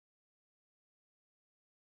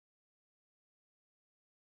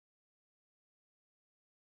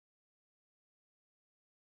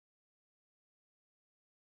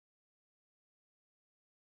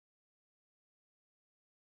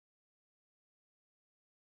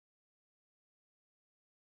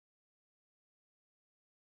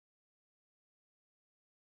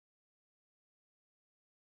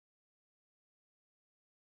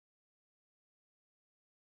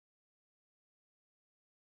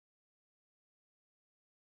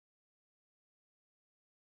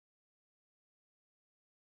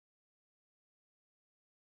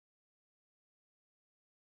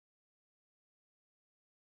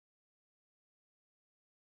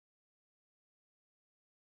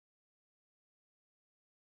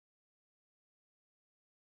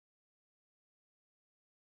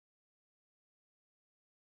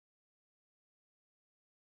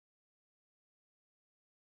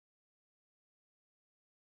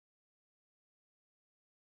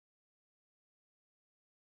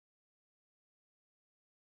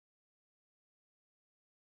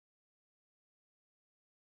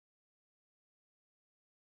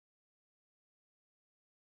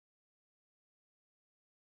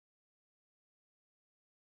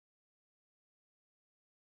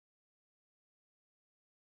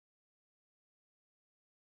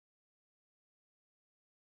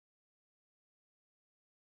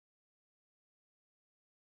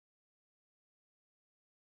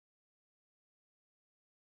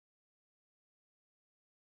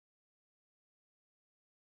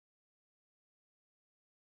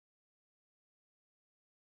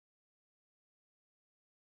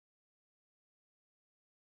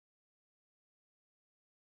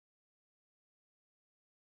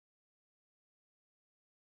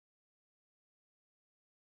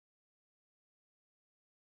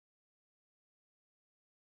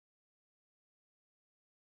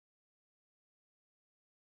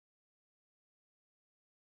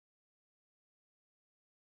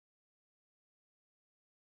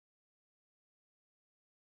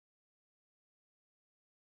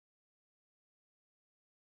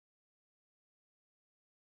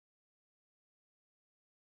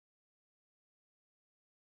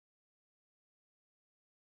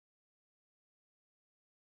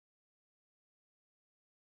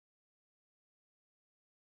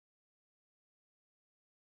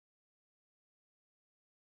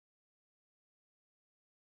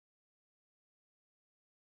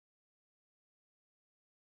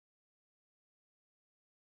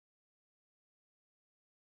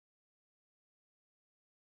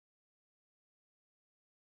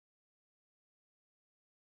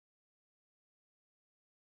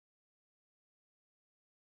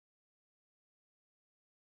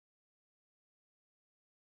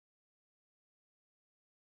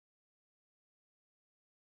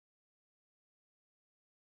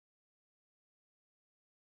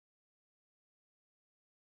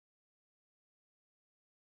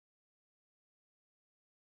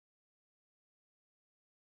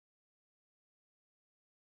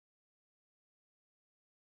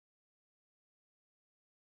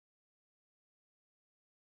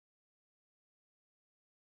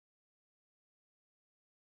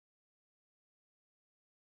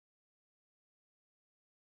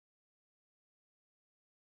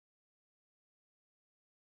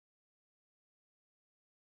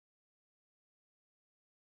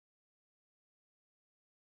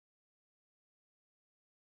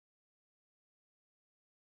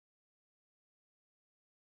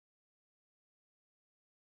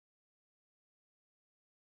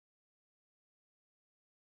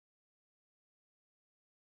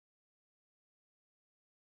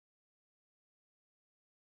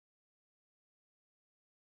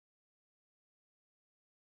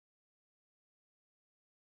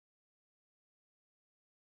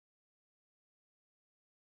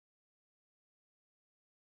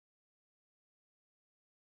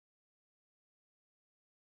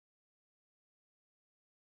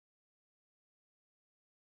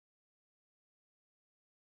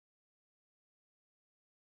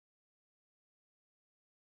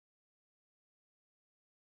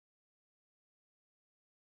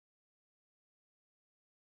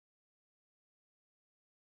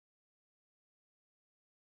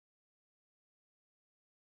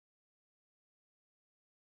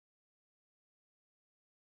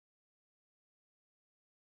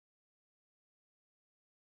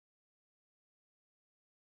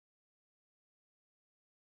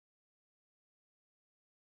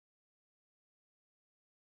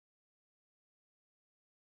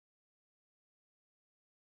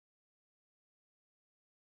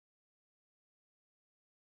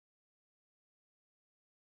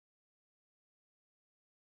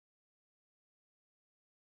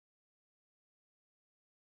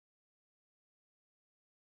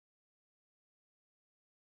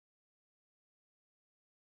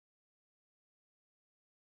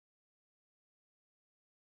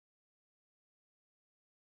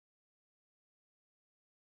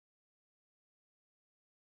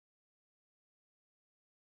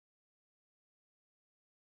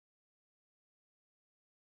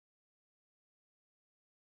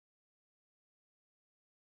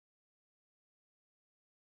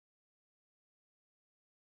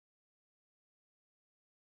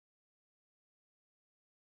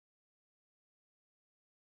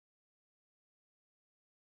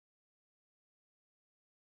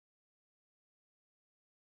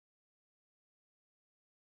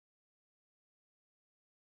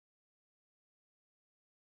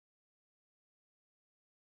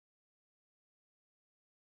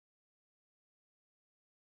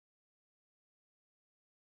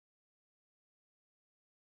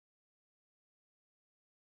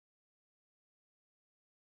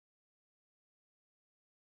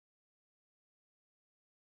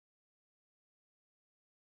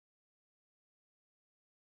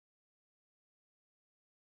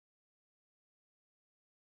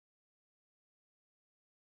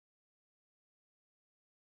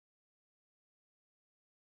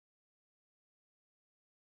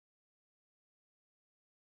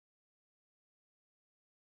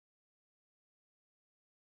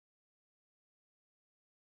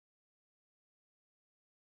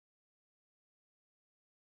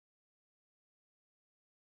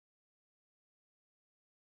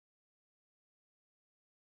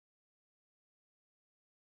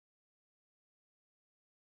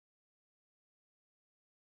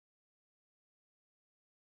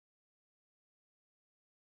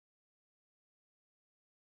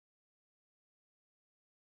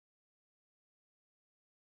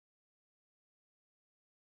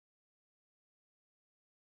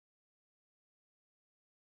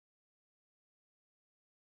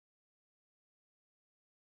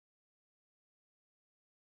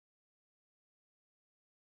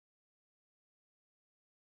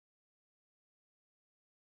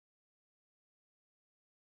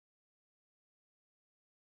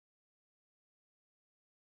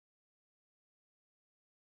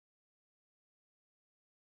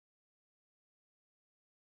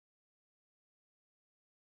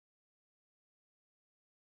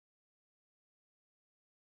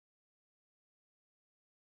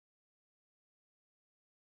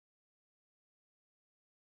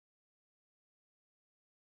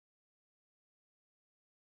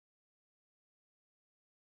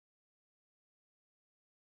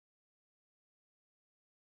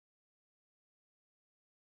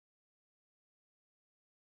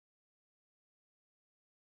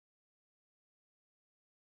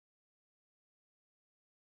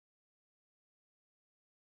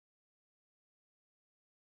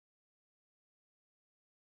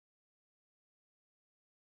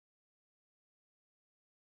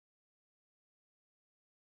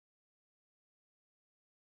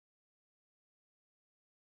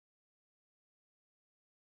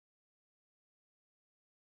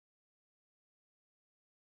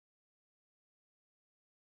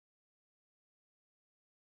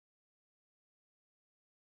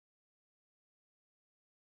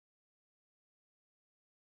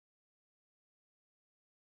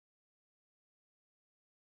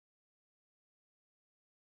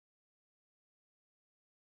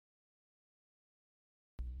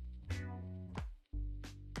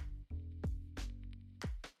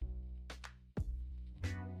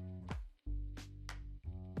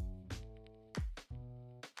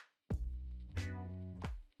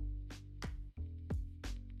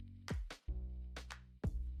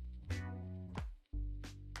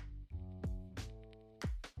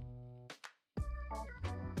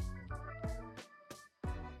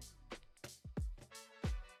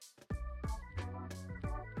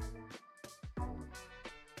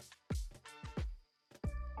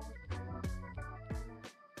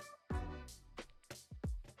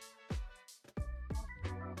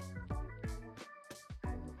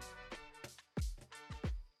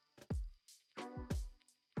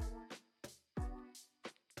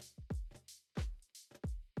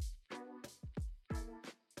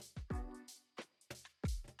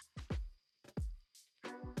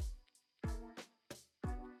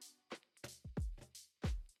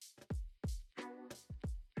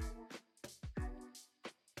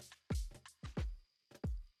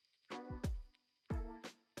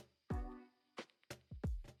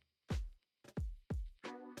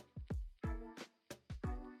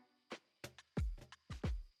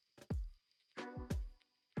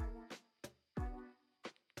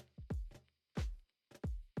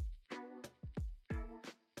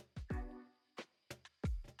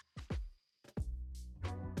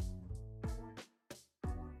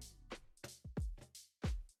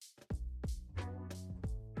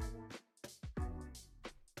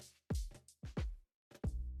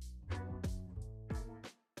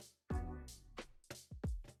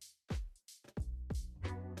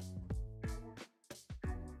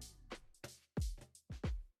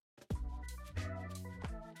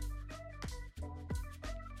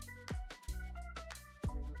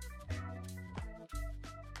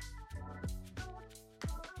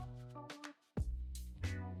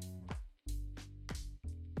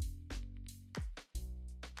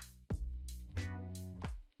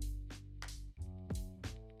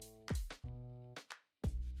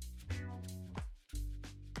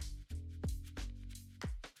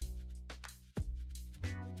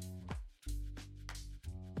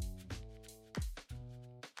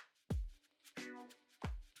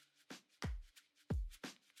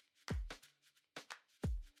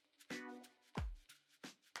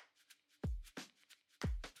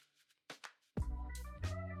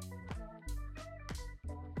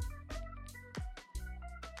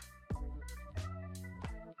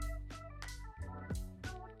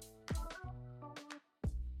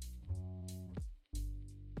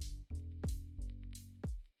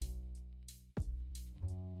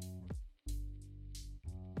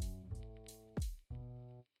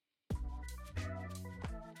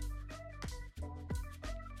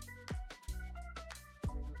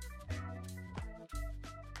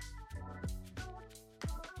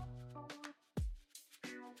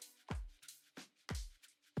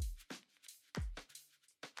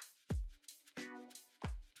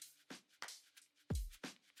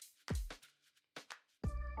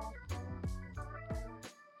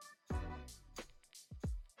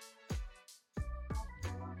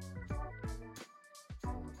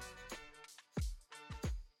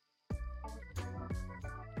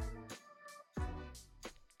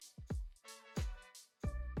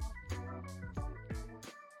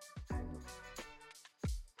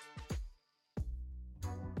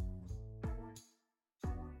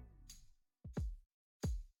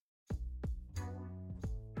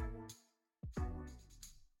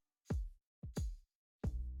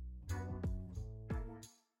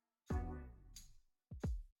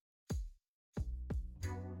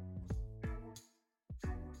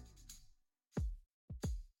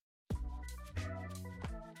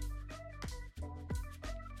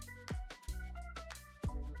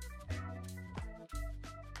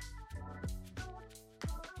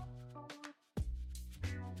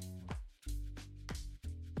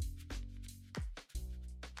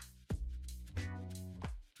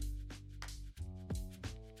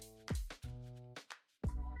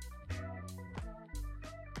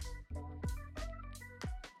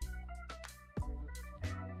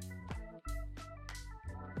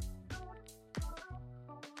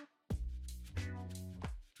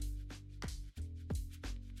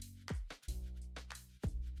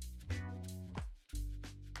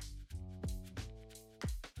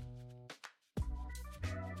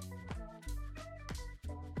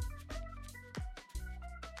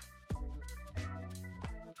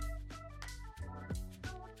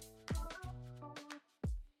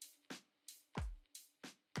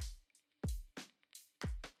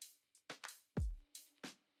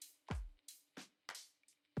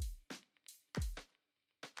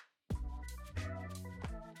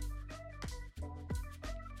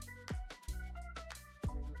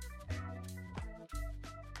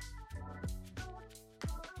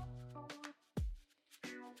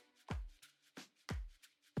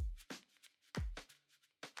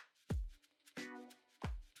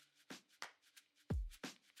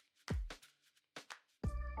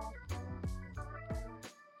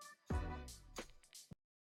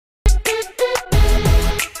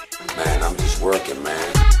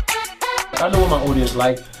I know what my audience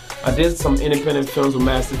like. I did some independent films with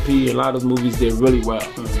Master P, and a lot of those movies did really well.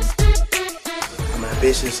 I'm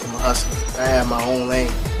ambitious, I'm a hustler. I have my own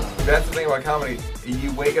lane. That's the thing about comedy.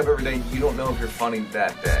 You wake up every day, you don't know if you're funny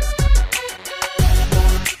that day.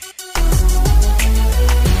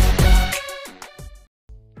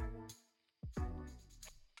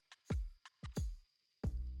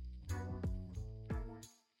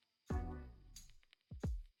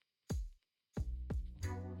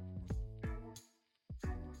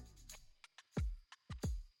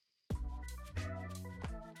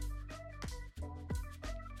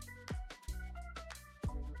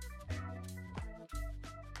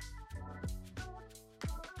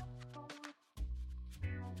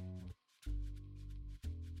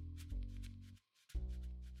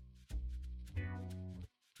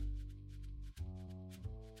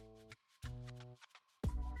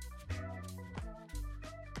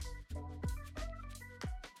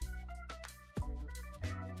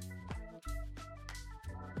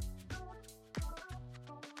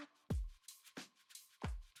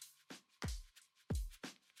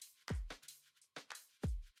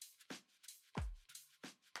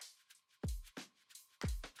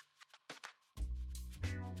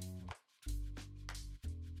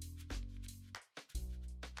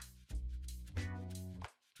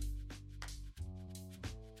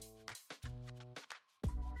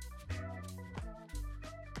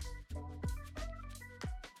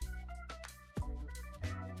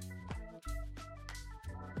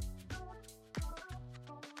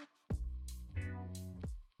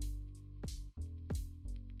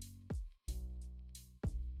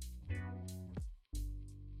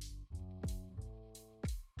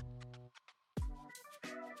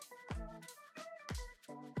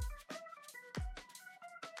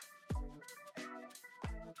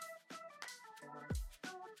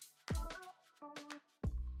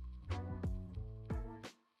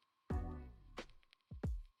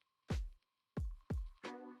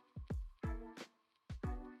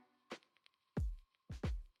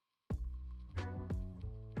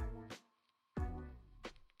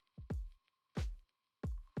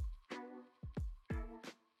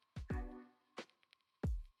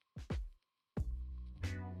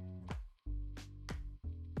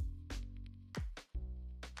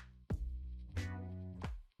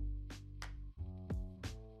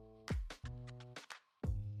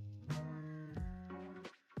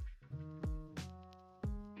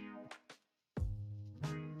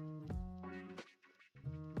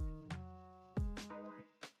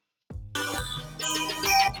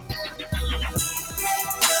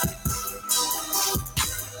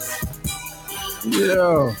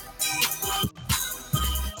 Yeah.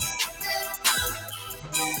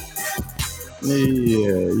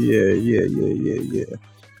 Yeah.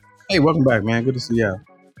 Hey, welcome back, man. Good to see y'all.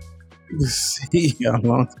 Good to see y'all.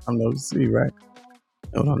 Long time no see, right?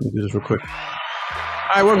 Hold on, let me do this real quick. All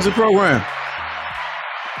right, welcome to the program.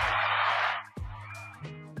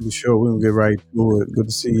 Be sure we're gonna get right to it. Good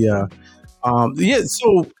to see y'all. Yeah,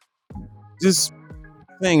 so this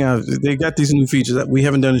thing, they got these new features that we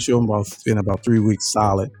haven't done the show in about 3 weeks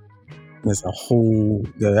solid. And it's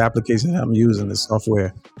the application that I'm using, the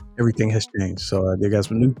software, everything has changed. So they got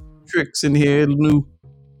some new tricks in here, new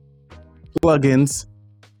plugins.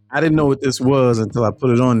 I didn't know what this was until I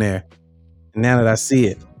put it on there. And now that I see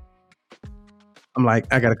it, I'm like,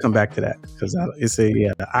 I got to come back to that because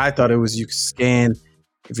I thought it was you could scan.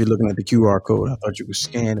 If you're looking at the QR code, I thought you could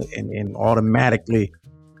scan it and automatically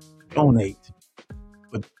donate.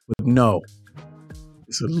 But no,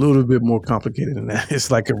 it's a little bit more complicated than that.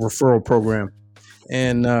 It's like a referral program.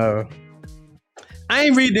 And I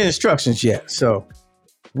ain't read the instructions yet, so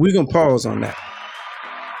we're going to pause on that.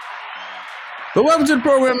 But welcome to the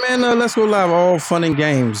program, man. Let's go live. All fun and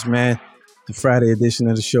games, man. The Friday edition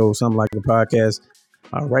of the show, something like a podcast.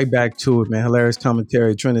 Right back to it, man. Hilarious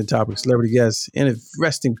commentary, trending topics, celebrity guests,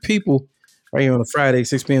 interesting people. Right here on a Friday,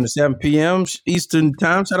 6 p.m. to 7 p.m. Eastern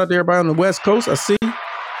time. Shout out to everybody on the West Coast. I see.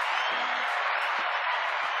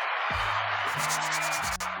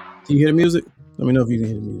 Can you hear the music? Let me know if you can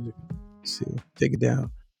hear the music. Let's see. Take it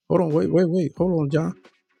down. Hold on. Wait. Hold on, John.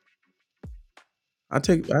 I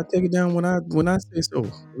take it down when I say so.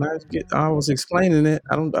 I was explaining it.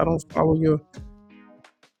 I don't follow your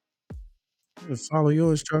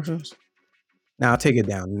instructions. Now I'll take it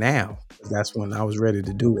down now. That's when I was ready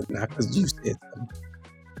to do it. Not because you said something.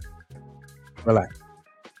 Relax.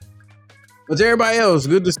 But to everybody else,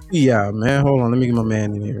 good to see y'all, man. Hold on, let me get my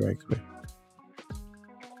man in here right quick.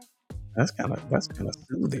 That's kind of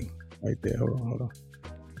soothing right there. Hold on.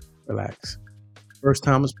 Relax. First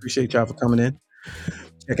timers, appreciate y'all for coming in,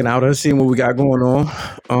 checking out us, seeing what we got going on.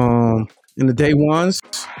 and the day ones.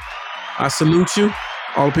 I salute you.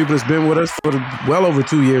 All the people that's been with us for well over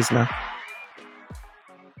 2 years now.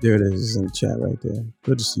 There it is. It's in the chat right there.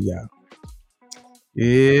 Good to see y'all.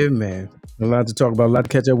 Yeah, man. A lot to talk about, a lot to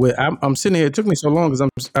catch up with. I'm sitting here. It took me so long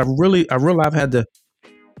because I realize I've had to.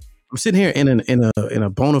 I'm sitting here in a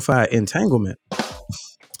bona fide entanglement.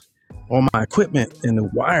 All my equipment and the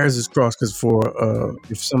wires is crossed because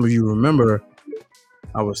if some of you remember,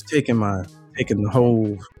 I was taking the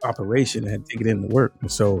whole operation and had taken it into work,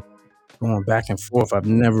 and so going back and forth, I've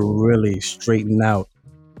never really straightened out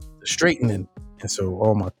the straightening, and so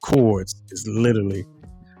all my cords is literally.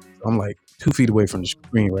 I'm like 2 feet away from the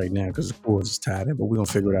screen right now because the cords is tied in, but we're gonna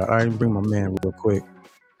figure it out. I can bring my man real quick.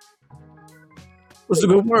 What's the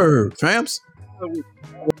good word, tramps?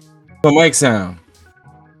 My mic sound.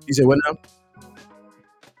 You said what now?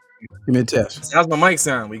 Give me a test. How's my mic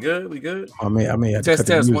sound? We good? I may have to cut the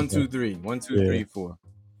Test. music 1, 2, out. 3. 1, 2, Yeah. 3, 4.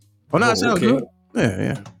 Oh no, it sounds okay. good.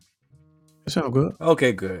 Yeah. It sounds good.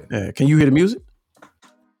 Okay, good. Yeah. Can you hear the music?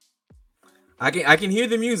 I can hear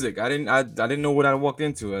the music. I didn't know what I walked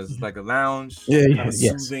into. It was like a lounge. Yeah. Kind of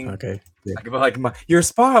Yes. soothing. Okay. Yeah. Your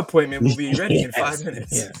spa appointment will be ready in 5 Yes,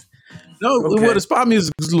 minutes. yes. No, Okay. well, the spa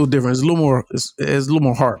music is a little different. It's a little more. It's a little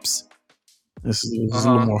more harps. It's a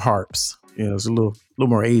little more harps. It's a little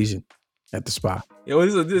more Asian at the spa. Yeah,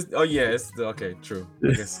 well, this. Oh yeah, okay. True.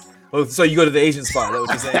 I guess. Oh, so you go to the Asian spot?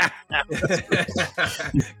 Is that what you're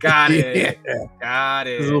saying? Got it. Yeah. Got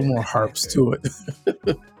it. There's a little more harps to it.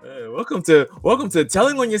 Welcome to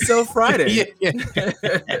Telling on Yourself Friday.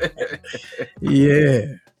 Yeah.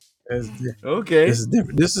 That's different. Okay. This is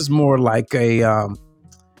different. This is more like a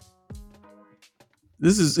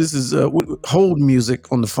this is hold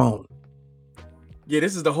music on the phone. Yeah,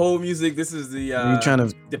 this is the whole music. This is the You're trying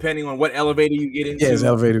to depending on what elevator you get into. yeah, it's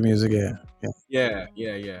elevator music. Yeah. Yeah.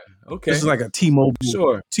 Okay. This is like a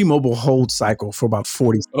T-Mobile hold cycle for about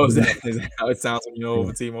 40 seconds. Oh, is that how it sounds when you're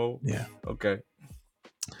over T-Mobile? Yeah. Okay.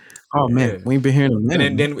 Oh man, we ain't been hearing a minute.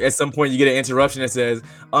 And then at some point you get an interruption that says,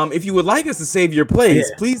 if you would like us to save your place,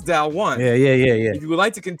 please dial 1. Yeah. If you would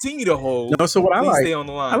like to continue to hold, No, so what please I like, stay on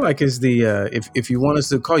the line. I like is the if you want us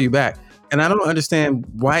to call you back, and I don't understand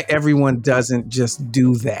why everyone doesn't just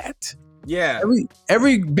do that. Yeah.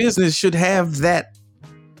 Every business should have that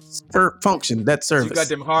function, that service. You got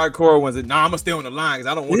them hardcore ones that I'm gonna stay on the line because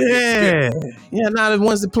I don't want to get skipped. Yeah, not the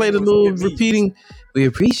ones that play the little repeating. We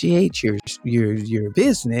appreciate your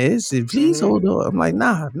business. And please hold on. I'm like,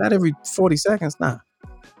 nah, not every 40 seconds. Nah. I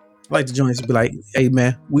like the joints to be like, hey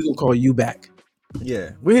man, we gonna call you back.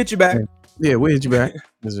 Yeah, we'll hit you back. Yeah, we'll hit you back.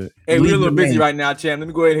 Hey, we're a little busy right now, champ. Let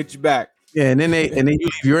me go ahead and hit you back. Yeah, and then you leave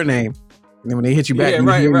your name. And then when they hit you back,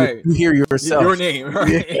 you hear yourself. Your name, right?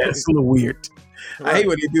 Yeah, it's a little weird. Right. I hate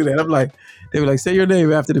when they do that. I'm like, they were like, say your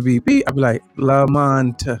name after the beep. I'd be like,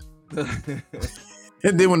 Lamont.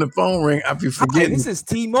 And then when the phone ring, I'd be forgetting. Hi, this is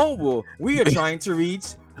T-Mobile. We are trying to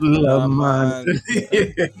reach Lamont.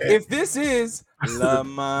 If this is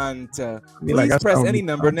Lamont, please press any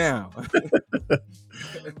number now.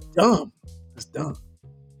 Dumb. It's dumb.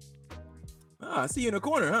 I see you in the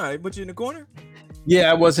corner, huh? They put you in the corner? Yeah,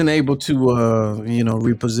 I wasn't able to,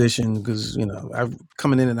 reposition because, I'm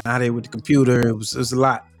coming in and out of here with the computer. It was a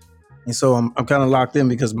lot. And so I'm kind of locked in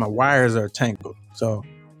because my wires are tangled. So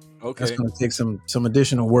that's going to take some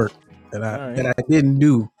additional work that I didn't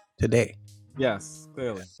do today. Yes,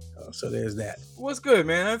 clearly. So there's that. What's good,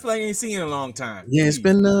 man? I feel like I ain't seen you in a long time. Yeah, it's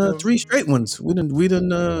been 3 straight ones. We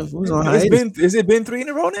was on hiatus. Has it been 3 in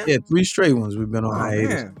a row now? Yeah, 3 straight ones. We've been on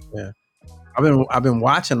hiatus. Man. Yeah, I've been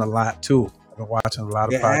watching a lot too. I've been watching a lot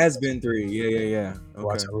of. It podcasts. Has been 3. Yeah. Okay.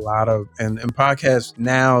 Watching a lot of and podcasts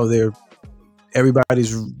now.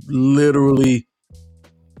 Everybody's literally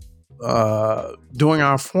doing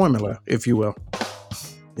our formula, if you will.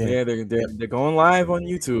 Yeah, they're going live on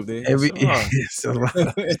YouTube. It's a lot.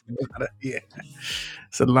 It's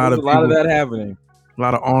a lot There's of a lot of that happening. A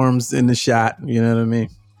lot of arms in the shot. You know what I mean?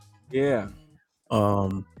 Yeah.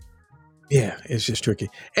 Yeah, it's just tricky.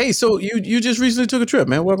 Hey, so you just recently took a trip,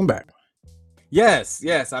 man. Welcome back. Yes,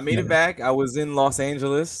 I made it back. I was in Los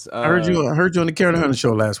Angeles. I heard you on the Karen Hunter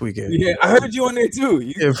show last weekend. Yeah, I heard you on there too.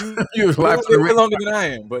 You were live way longer than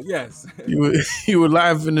I am, but yes. you were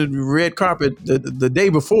live in the red carpet the day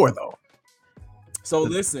before though. So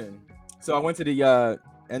listen, I went to the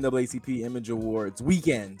NAACP Image Awards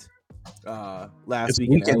weekend last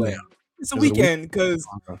week in LA. It's a weekend because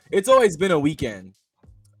it's always been a weekend.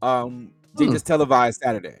 They just televised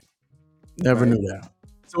Saturday. Never knew that.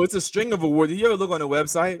 So it's a string of awards. You ever look on the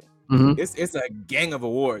website? Mm-hmm. It's a gang of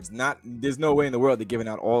awards. There's no way in the world they're giving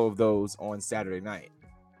out all of those on Saturday night.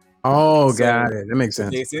 Oh, So got it. That makes what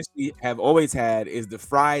sense. they essentially have always had is the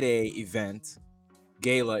Friday event,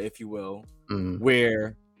 gala, if you will,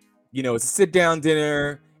 where it's a sit down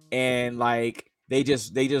dinner and like they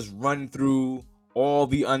just run through all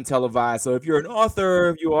the untelevised. So if you're an author,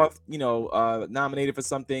 if you are nominated for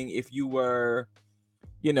something, if you were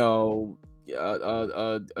a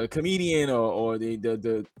comedian or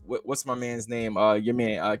the what's my man's name? Your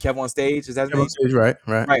man Kev on Stage, is that his name? Stage, right.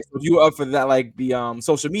 Right. So if you were up for that, like the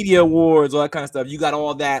social media awards, all that kind of stuff, you got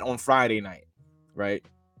all that on Friday night, right?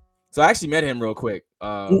 So I actually met him real quick.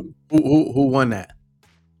 Who won that?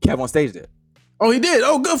 Kev on Stage did. Oh, he did.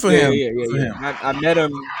 Oh, good for him. Yeah. I met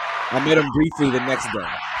him briefly the next day.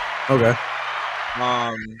 Okay.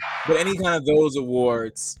 But any kind of those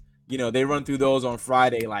awards, they run through those on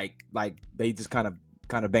Friday, like they just kind of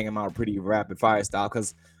bang them out pretty rapid fire style,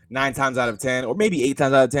 because 9 times out of 10, or maybe 8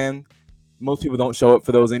 times out of 10, most people don't show up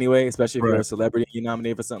for those anyway, especially if you're a celebrity, you're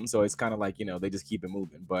nominated for something. So it's kind of like, they just keep it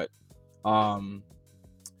moving. But I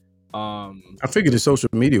figured the social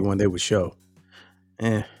media one they would show.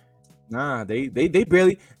 Nah, they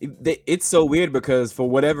barely. It's so weird because for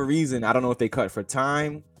whatever reason, I don't know if they cut for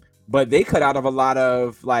time, but they cut out of a lot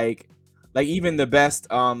of like even the best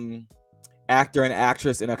actor and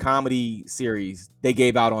actress in a comedy series, they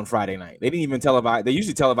gave out on Friday night. They didn't even televise. They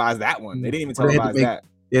usually televise that one. They didn't even televise that.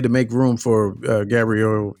 They had to make room for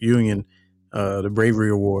Gabrielle Union, the Bravery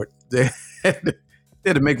Award. They had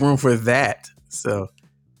to make room for that. So,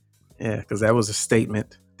 yeah, because that was a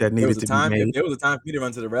statement that needed to be made. There was a time for me to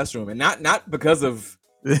run to the restroom, and not because of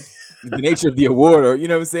the nature of the award, or you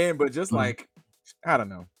know what I'm saying, but just like, I don't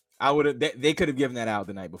know. I would have. They could have given that out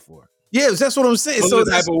the night before. Yes, that's what I'm saying. Those are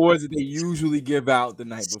the type of awards that they usually give out the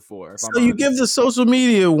night before. So you give the social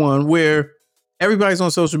media one where everybody's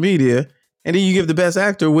on social media, and then you give the best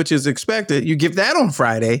actor, which is expected. You give that on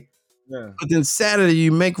Friday. Yeah. But then Saturday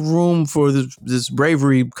you make room for this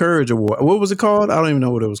Bravery Courage Award. What was it called? I don't even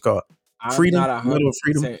know what it was called. I'm not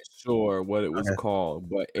 100% sure what it was called,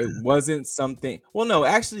 but it wasn't something. Well, no,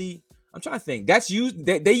 actually, I'm trying to think. That's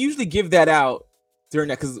they usually give that out during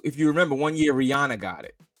that, because if you remember, one year Rihanna got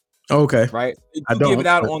it. Okay. Right? They give it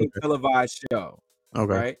out on the televised show.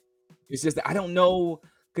 Okay. Right? It's just, I don't know,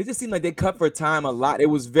 because it seemed like they cut for time a lot. It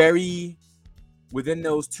was very within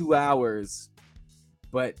those 2 hours,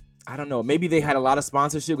 but I don't know. Maybe they had a lot of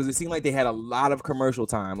sponsorship, because it seemed like they had a lot of commercial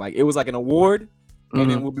time. Like it was like an award,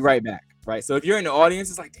 and then we'll be right back. Right? So if you're in the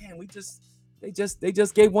audience, it's like, damn, they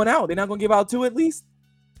just gave one out. They're not gonna give out 2 at least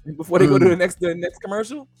before they go to the next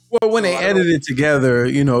commercial. Well, when they edit it together,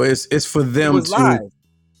 it's for them. It was live.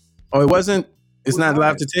 Oh, it wasn't. It's not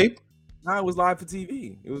live to tape. No, it was live for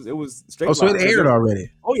TV. It was straight. Oh, so it aired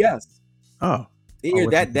already. Oh yes. Oh,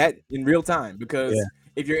 it aired that in real time, because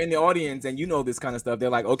if you're in the audience and you know this kind of stuff,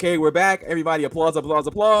 they're like, okay, we're back. Everybody applause. Yeah. It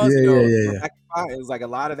was like a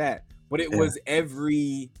lot of that, but it was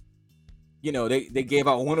every. They gave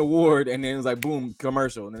out one award, and then it was like boom,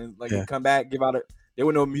 commercial, and then you come back, give out there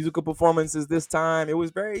were no musical performances this time. It was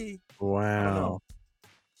very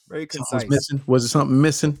very concise. Was it something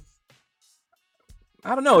missing?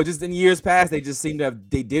 I don't know. Just in years past, they just seemed to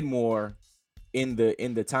they did more in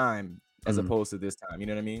the time as opposed to this time. You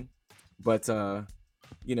know what I mean? But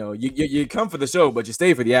you come for the show, but you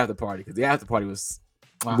stay for the after party, because the after party was.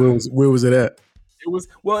 Where was it at? It was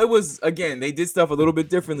again. They did stuff a little bit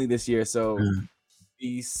differently this year. So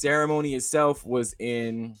the ceremony itself was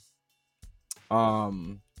in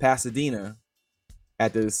Pasadena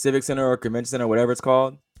at the Civic Center or Convention Center, whatever it's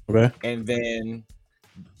called. Okay. And then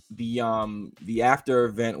the after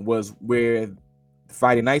event was where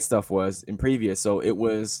Friday night stuff was in previous. So it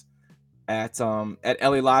was at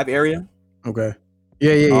LA Live area. Okay.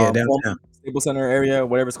 Yeah. Downtown. Staples Center area,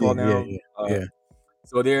 whatever it's called now. Yeah.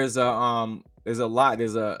 So there's a lot.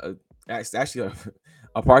 There's actually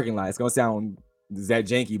a parking lot. It's gonna sound that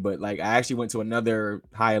janky, but like I actually went to another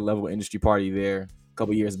higher level industry party there a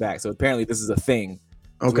couple years back. So apparently this is a thing.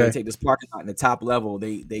 So okay. They take this parking lot in the top level.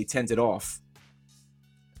 They tent it off.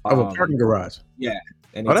 Of a parking garage. Yeah,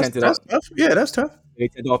 and they tent it off. Tough. Yeah, that's tough. They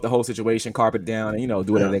tent off the whole situation, carpet down, and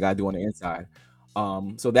do whatever they gotta do on the inside.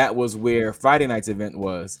 So that was where Friday night's event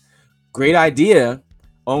was. Great idea.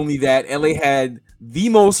 Only that LA had the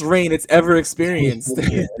most rain it's ever experienced.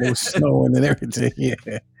 It was snowing and everything. Yeah.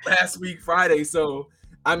 Last week Friday. So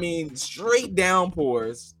I mean, straight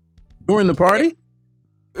downpours during the party,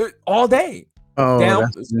 all day. Oh,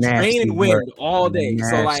 rain and wind all day.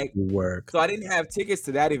 Nasty so I didn't have tickets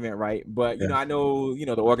to that event, right? But I know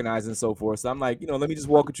the organizers and so forth. So I'm like, let me just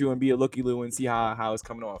walk with you and be a looky-loo and see how it's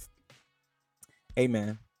coming off. Hey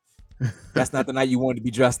man, That's not the night you wanted to be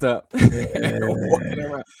dressed up. Walking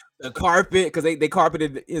around. The carpet, because they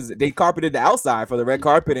carpeted the outside for the red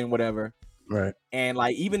carpet and whatever. Right. And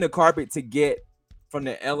like even the carpet to get from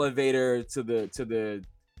the elevator to the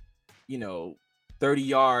 30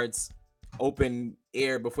 yards open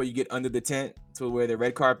air before you get under the tent to where the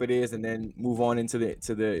red carpet is, and then move on into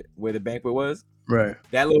the where the banquet was. Right.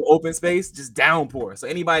 That little open space, just downpour. So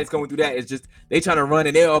anybody that's going through that is just they trying to run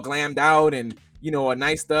and they're all glammed out and a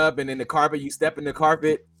nice up, and then the carpet, you step in the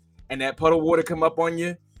carpet and that puddle water come up on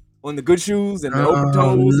you on the good shoes and the open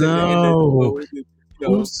toes. No.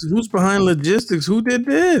 Who's behind logistics? Who did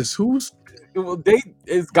this?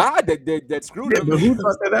 It's God that screwed them. But who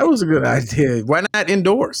thought that was a good idea? Why not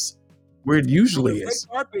indoors where it usually is? The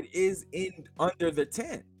red carpet is under the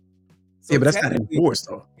tent. So yeah, but that's not indoors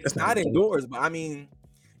though. It's not indoors. But I mean,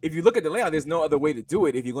 if you look at the layout, there's no other way to do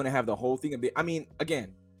it if you're going to have the whole thing. I mean,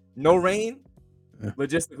 again, no rain.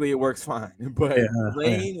 Logistically, it works fine, but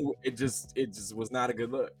rain, it just was not a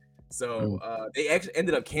good look. So they actually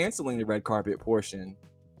ended up canceling the red carpet portion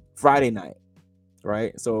Friday night,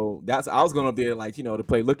 right? So I was going up there to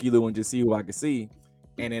play looky-loo and just see who I could see,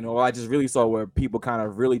 and then I just really saw where people kind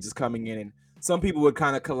of really just coming in, and some people would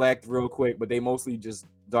kind of collect real quick, but they mostly just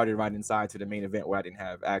darted right inside to the main event where I didn't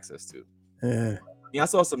have access to. Yeah, I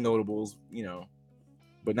saw some notables,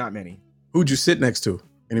 but not many. Who'd you sit next to?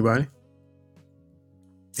 Anybody?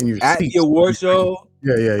 At the award show?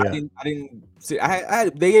 Yeah. I didn't sit.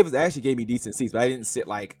 They actually gave me decent seats, but I didn't sit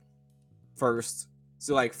first.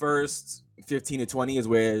 So first 15 to 20 is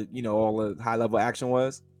where all the high level action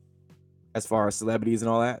was, as far as celebrities and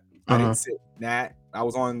all that. I didn't sit that. I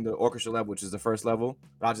was on the orchestra level, which is the first level,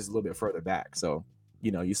 but I was just a little bit further back. So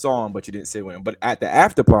you saw them, but you didn't sit with them. But at the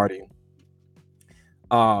after party,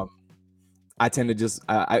 I tend to just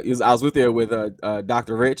I was with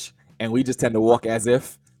Dr. Rich, and we just tend to walk as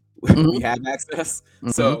if we have access.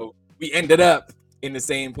 So we ended up in the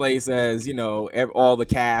same place as all the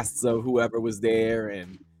casts of whoever was there,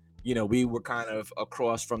 and we were kind of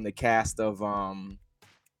across from the cast of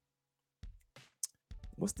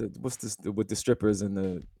what's this with the strippers and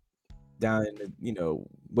the down in the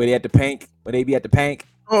where they at the Pank, where they be at the Pank.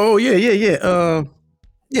 Oh yeah.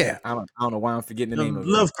 Yeah, I don't know why I'm forgetting the name of it.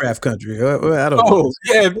 Lovecraft Country. I don't know.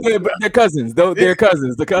 Yeah, but they're cousins. They're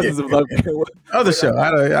cousins. The cousins of Lovecraft. Other show.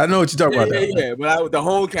 I know what you're talking about. Yeah. But the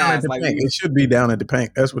whole cast, it should be down at the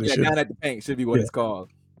Pank. That's what it should. Yeah, down at the Pank should be what it's called.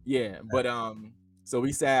 Yeah, but so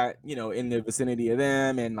we sat, in the vicinity of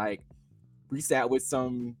them, and we sat with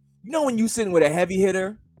some, when you sitting with a heavy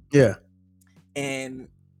hitter. Yeah. And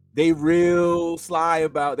they real sly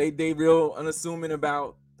about, they real unassuming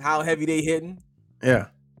about how heavy they hitting. Yeah.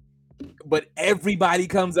 But everybody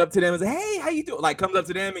comes up to them and says, "Hey, how you doing?" Comes up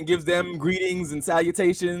to them and gives them greetings and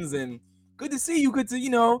salutations and good to see you. Good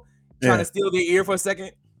to, trying to steal their ear for a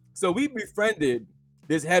second. So we befriended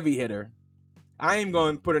this heavy hitter. I ain't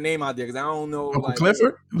going to put her name out there because I don't know. Uncle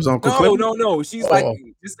Clifford? It was Uncle Clifford? No. She's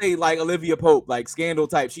just say Olivia Pope, Scandal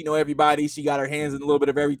type. She know everybody. She got her hands in a little bit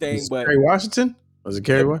of everything. But Kerry Washington? Was it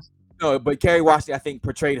Kerry Washington? No, but Kerry Washington, I think,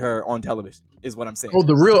 portrayed her on television, is what I'm saying. Oh,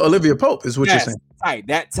 the real Olivia Pope is what you're saying.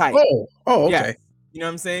 That type. Oh, okay. Yes. You know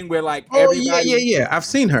what I'm saying? Where everybody. Yeah. I've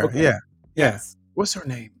seen her. Okay. Yeah. Yes. What's her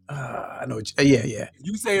name? I know. Yeah. If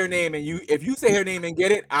you say her name and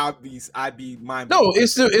get it, I'd be mind blown. No,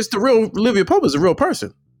 it's the real Olivia Pope is a real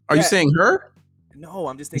person. Are you saying her? No,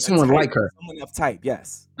 I'm just thinking someone like her. Someone of type.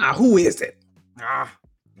 Yes. Who is it?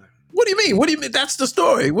 What do you mean? What do you mean? That's the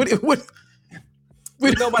story. What?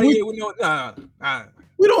 Nobody here would know.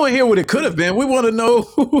 We don't want to hear what it could have been. We want to know.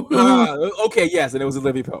 Okay, yes, and it was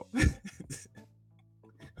Olivia Pope.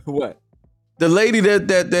 What? The lady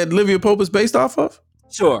that Olivia Pope is based off of?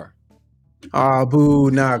 Sure. Oh, boo!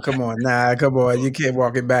 Nah, come on. You can't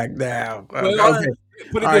walk it back now. Okay.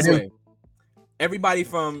 Put it this way: everybody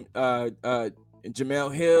from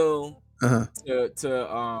Jamel Hill to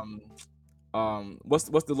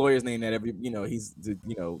what's the lawyer's name that he's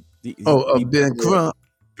Ben Crump.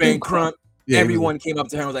 Ben Crump. Yeah, everyone came up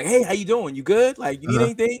to her and was like, "Hey, how you doing? You good? You need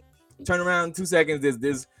anything?" Turn around 2 seconds.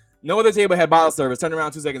 There's no other table had bottle service. Turn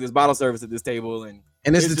around 2 seconds. There's bottle service at this table, and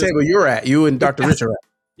this is the table you're at. You and Dr. Rich are at.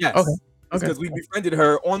 Yes. Okay. Because we befriended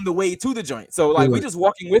her on the way to the joint. So we just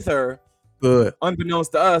walking with her. Good.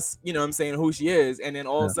 Unbeknownst to us, I'm saying who she is, and then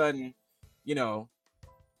all of a sudden,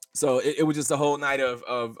 so it was just a whole night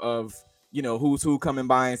of who's who coming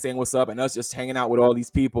by and saying what's up, and us just hanging out with all these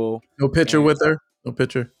people. No picture with her. No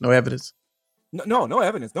picture. No evidence. No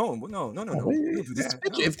evidence. No.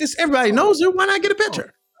 If this everybody knows her, why not get a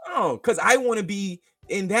picture? No, because I want to be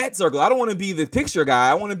in that circle. I don't want to be the picture guy.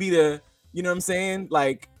 I want to be the, you know what I'm saying?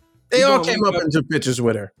 They all came up and took pictures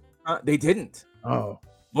with her. They didn't. Oh,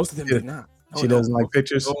 Most of them Yeah. did not. she doesn't like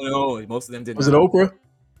pictures. No, most of them did Was not. it Oprah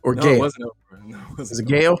or No, Gail? it wasn't Oprah. No, it Was it wasn't.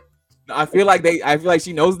 Gail? No, I feel like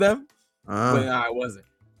she knows them, but no, it wasn't.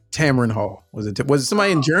 Tamron Hall. Was it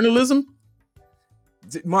somebody in journalism?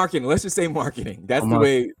 Marketing. Let's just say marketing. That's the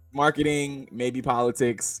way. Marketing, maybe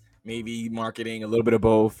politics, maybe marketing, a little bit of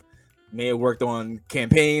both. May have worked on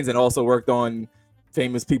campaigns and also worked on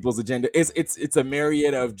famous people's agenda. It's a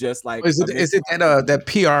myriad of just like. Is it that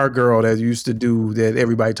PR girl that used to do that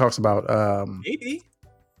everybody talks about? Maybe.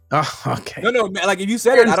 Oh, okay. No, like if you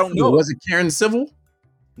said it, I don't know. Was it Karen Civil?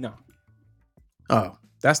 No. Oh,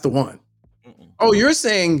 that's the one. Oh, you're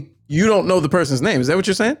saying you don't know the person's name. Is that what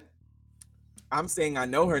you're saying? I'm saying I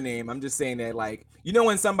know her name. I'm just saying that, like, you know,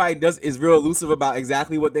 when somebody is real elusive about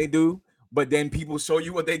exactly what they do, but then people show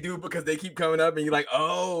you what they do because they keep coming up, and you're like,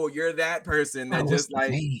 oh, you're that person that just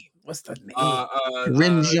like what's the name?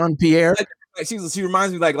 Rin Jean Pierre. Like she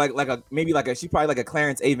reminds me like a she's probably like a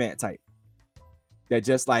Clarence Avant type. That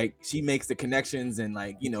just like she makes the connections and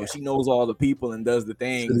like, you know, she knows all the people and does the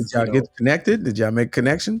things. So did y'all get connected? Did y'all make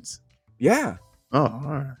connections? Yeah. Oh, all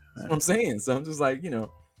right. That's what I'm saying. So I'm just like, you know.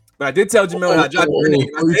 But I did tell Jamel I dropped her name.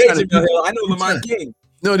 I said, hey, Jamel Hill, I know Lamont King.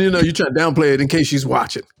 No, you're trying to downplay it in case she's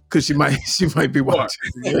watching, because she might be watching.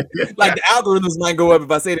 Like the algorithms might go up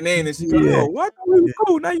if I say the name, and she goes, "Oh, what?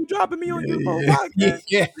 Cool. Now you dropping me on your podcast."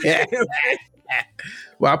 Yeah.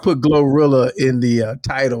 Well, I put Glorilla in the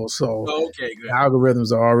title, so okay, good. The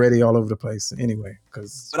algorithms are already all over the place anyway.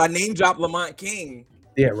 But I name dropped Lamont King.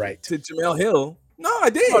 Yeah, right. To Jamel Hill. No,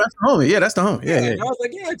 I did. Oh, that's the homie. Yeah, that's the homie. Yeah. And I was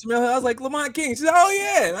like, yeah, Jamel Hill. I was like, Lamont King. She said, oh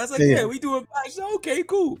yeah. And I was like, yeah, we do a black show. Okay,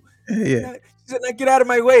 cool. Yeah. She said, now get out of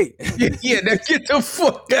my way. Yeah, now get the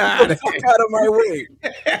fuck out of here. Out of my way.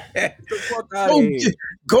 Get the fuck out of here.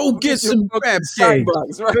 Go get some crab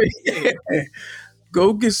cakes. Right?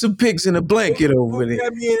 Go get some pigs in a blanket over there.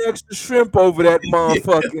 Got me an extra shrimp over that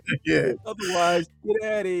motherfucker. Yeah. Otherwise, get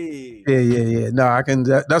out of here. Yeah. No, I can.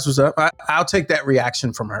 That's what's up. I'll take that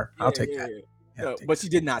reaction from her. I'll take that. No, but she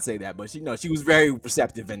did not say that. But she was very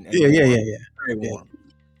receptive and yeah. Very warm.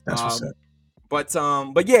 That's what's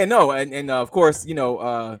up. But yeah, no, and of course, you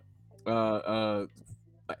know,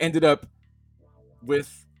 ended up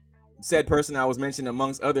with said person I was mentioning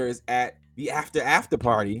amongst others at the after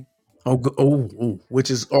party. Oh, which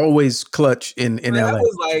is always clutch in LA. That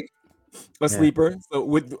was like a sleeper. So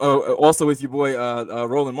with also with your boy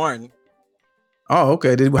Roland Martin. Oh,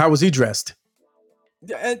 okay. How was he dressed?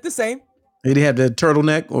 Yeah, the same. Did he have the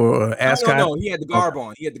turtleneck or ascot? No, he had the garb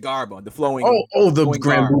on. He had the garb on, the flowing. The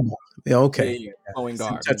grand boom. Yeah, okay. Yeah, flowing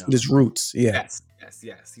garb. That's with his roots. Yeah.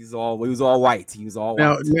 Yes. He was all white. He was all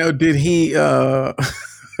white. Now, did he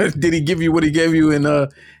did he give you what he gave you in at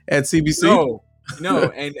CBC? No.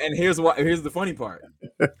 And here's the funny part.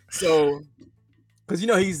 So, because you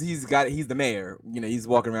know he's the mayor. You know he's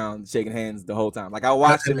walking around shaking hands the whole time. Like I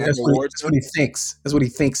watched him at the award show. That's what he thinks. That's what he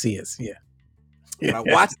thinks he is. Yeah. I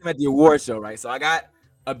watched him at the award show, right? So I got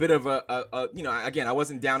a bit of a you know, again, I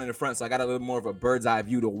wasn't down in the front, so I got a little more of a bird's eye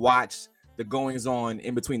view to watch the goings on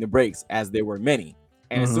in between the breaks, as there were many.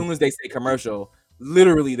 And as soon as they say commercial,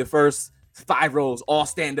 literally the first 5 rows all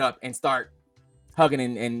stand up and start hugging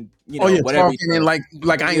and you know whatever. Talking and like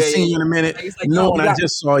I ain't seen you in a minute. Like, I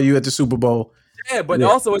just saw you at the Super Bowl. Yeah, but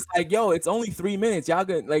also it's like, yo, it's only 3 minutes. Y'all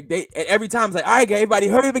good? Like they every time it's like, all right, everybody,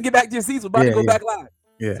 hurry up and get back to your seats. We're about to go back live.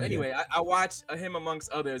 Yeah. So anyway, I watched him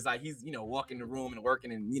amongst others. Like he's, you know, walking the room and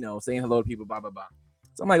working and, you know, saying hello to people, blah, blah, blah.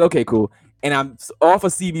 So I'm like, okay, cool. And I'm off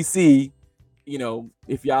of CBC. You know,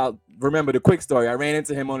 if y'all remember the quick story, I ran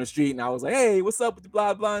into him on the street and I was like, hey, what's up with the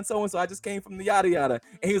blah, blah, and so. I just came from the yada, yada.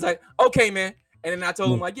 And he was like, okay, man. And then I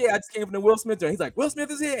told him like, yeah, I just came from the Will Smith. And he's like, Will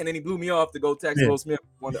Smith is here. And then he blew me off to go text Will Smith.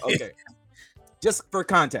 Okay. Just for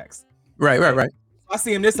context. Right. I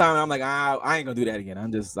see him this time and I'm like, I ain't gonna do that again.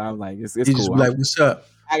 I'm like, it's cool. Just like, what's up?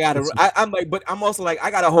 I'm like, but I'm also like, I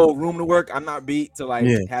got a whole room to work. I'm not beat to like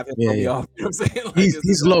have him throw me off. You know what I'm saying? Like,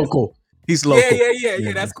 he's local. He's local.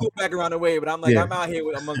 Yeah. That's cool back around the way. But I'm like, I'm out here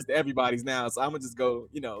amongst everybody's now. So I'm gonna just go,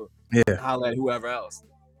 you know, holler at whoever else.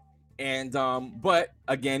 And but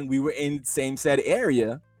again, we were in the same said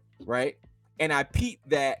area, right? And I peeped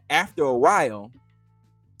that after a while,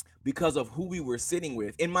 because of who we were sitting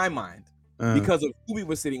with, in my mind, because of who we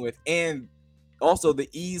were sitting with, and also the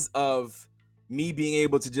ease of me being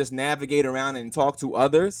able to just navigate around and talk to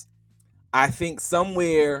others, I think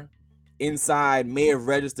somewhere inside may have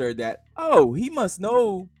registered that, oh, he must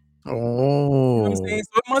know. Oh, you know what I'm saying?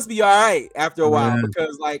 So it must be all right after a while,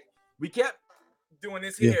 because like we kept doing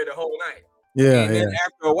this here the whole night. And then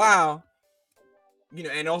after a while, you know,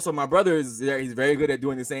 and also my brother is there, he's very good at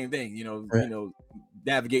doing the same thing, you know,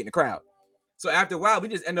 navigating the crowd. So after a while, we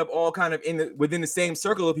just end up all kind of within the same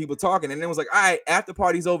circle of people talking, and then it was like, all right, after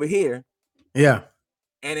party's over here. Yeah.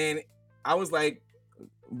 And then I was like,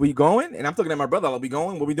 we going? And I'm looking at my brother, like, we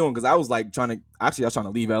going? What we doing? Because I was like trying to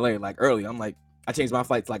leave LA like early. I'm like, I changed my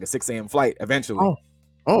flight to like a 6 a.m. flight eventually.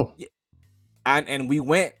 Oh. Yeah. And we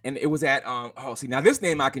went, and it was at see, now this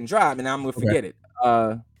name I can drop, and I'm gonna forget it.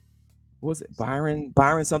 What was it?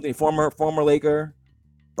 Byron something, former Laker.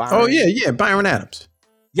 Byron. Oh yeah, Byron Adams.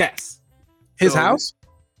 Yes. His house?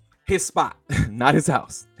 His spot. Not his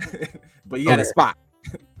house. But he had a spot.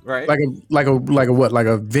 Right? Like a what? Like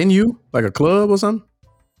a venue? Like a club or something?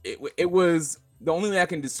 It was, the only way I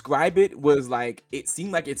can describe it was like, it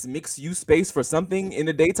seemed like it's mixed use space for something in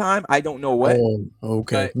the daytime. I don't know what. Oh,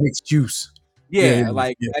 okay. Mixed use. Yeah,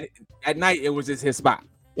 at night it was just his spot.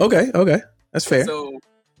 Okay. That's fair. So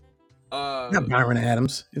not Byron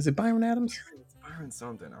Adams. Is it Byron Adams? Byron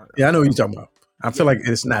something. Yeah, I know what you're talking about. I feel like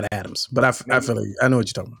it's not Adams, but I feel like I know what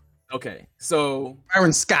you're talking about. Okay. So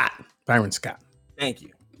Byron Scott. Thank you.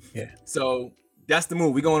 Yeah. So that's the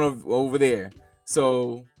move. We going over there.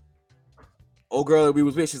 So old girl that we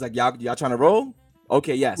was with, she's like, y'all trying to roll?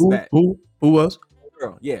 Okay, yes. Who was? Old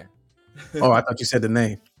girl, yeah. Oh, I thought you said the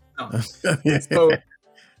name. No.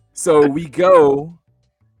 So we go,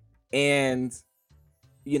 and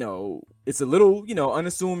it's a little,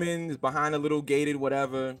 unassuming. It's behind a little gated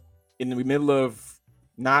whatever in the middle of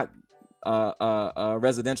not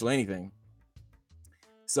residential anything.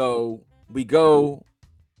 So we go,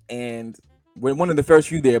 and we're one of the first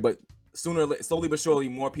few there, but slowly but surely,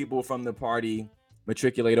 more people from the party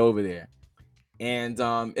matriculate over there, and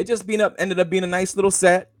it just ended up being a nice little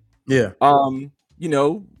set. Yeah.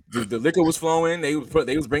 The liquor was flowing. They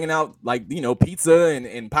was bringing out like pizza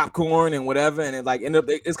and popcorn and whatever, and it like ended up.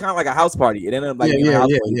 It's kind of like a house party. It ended up like yeah.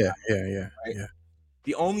 Right?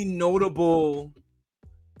 The only notable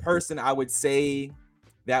person I would say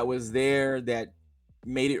that was there that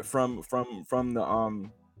made it from the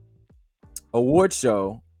award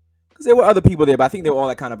show, because there were other people there, but I think they were all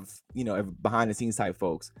that kind of behind the scenes type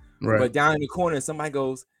folks. Right. But down in the corner, somebody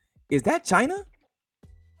goes, "Is that China?"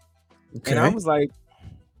 Okay. And I was like,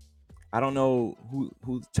 I don't know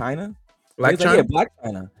who's China. Black China? Like, yeah, Black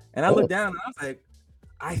China. And I looked down and I was like,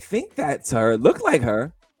 I think that's her. It looked like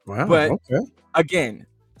her. Wow. But okay. Again,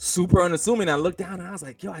 super unassuming. I looked down and I was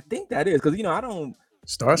like, yo, I think that is, because I don't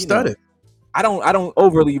star-studded. I don't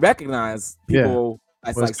overly recognize people.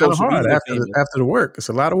 It's like kind of hard after the work. It's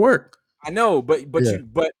a lot of work. I know, but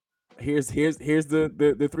here's the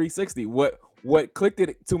 360. What clicked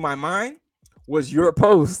it to my mind was your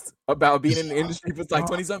post about being in the industry for like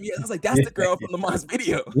 20-something years. I was like, that's the girl from the Moss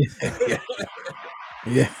video.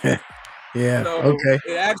 Yeah. So okay.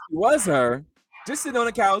 It actually was her, just sitting on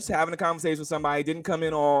the couch having a conversation with somebody. Didn't come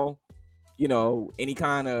in all, any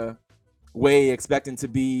kind of way expecting to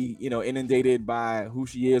be, inundated by who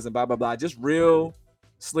she is and blah blah blah. Just real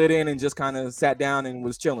slid in and just kind of sat down and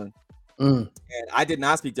was chilling. And I did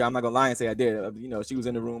not speak to her. I'm not gonna lie and say I did. She was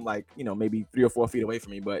in the room like, maybe 3 or 4 feet away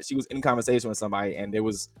from me, but she was in conversation with somebody, and there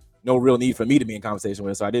was no real need for me to be in conversation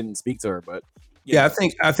with her, so I didn't speak to her. But I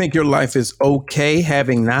think your life is okay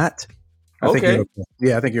having not. I think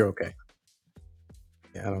you're okay.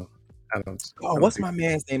 Yeah, I don't. What's my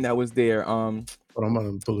man's name that was there? But I'm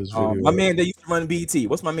gonna pull his video. My man that used to run BT.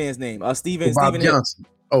 What's my man's name? Steven Johnson.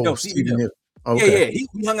 Hill. No, Steven Hill. Okay. Yeah.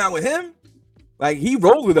 We hung out with him. Like, he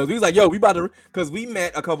rolled with us. He was like, yo, we about to, because we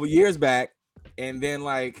met a couple years back, and then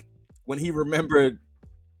like when he remembered,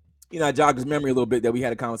 I jogged his memory a little bit that we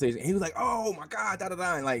had a conversation. He was like, oh my God,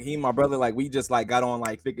 da-da-da. And like he and my brother, like we just like got on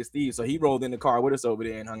like thick as thieves. So he rolled in the car with us over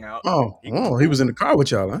there and hung out. He was in the car with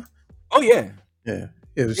y'all, huh? Oh yeah. Yeah.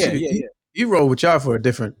 He rolled with y'all for a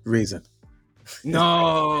different reason.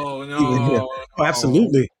 No. Oh,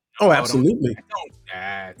 absolutely. Oh, absolutely.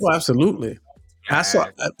 Oh, absolutely. I saw.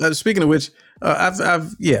 Speaking of which, I've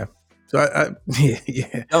So I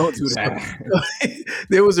don't do that.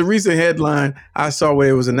 There was a recent headline I saw where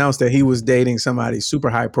it was announced that he was dating somebody super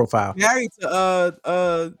high profile. Married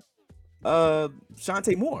to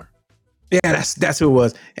Shantae Moore. Yeah, that's who it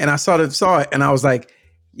was. And I saw it, and I was like,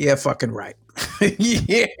 yeah, fucking right.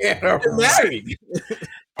 Yeah, they're married.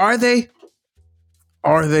 Are they?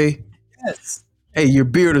 Yes. Hey, your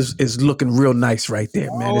beard is looking real nice right there,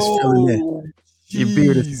 man. It's filling in. Your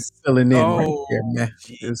beard is filling in right there, man.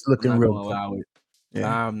 It's looking real good.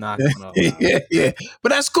 Yeah. I'm not gonna allow it. Yeah. But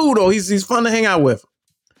that's cool though. He's fun to hang out with.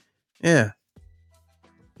 Yeah.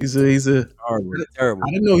 He's a terrible.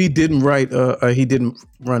 I didn't know he didn't write he didn't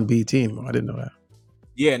run BT anymore. I didn't know that.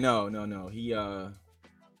 Yeah, no. He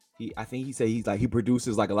I think he said he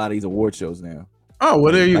produces like a lot of these award shows now. Oh,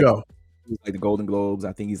 well, there you go. was like the Golden Globes.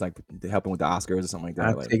 I think he's like helping with the Oscars or something like that.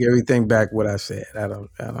 I like, take everything back what I said. I don't.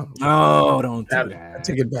 no, don't do I that.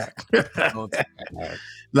 take it back. Don't do that.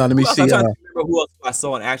 No, let me see. I'm trying to remember who else I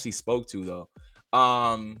saw and actually spoke to though.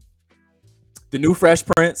 The new Fresh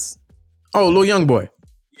Prince. Oh, Lil Young Boy.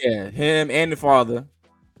 Yeah, him and the father.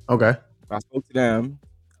 Okay. I spoke to them.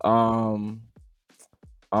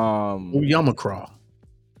 Yamacraw.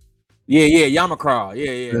 Yeah, Yamakra.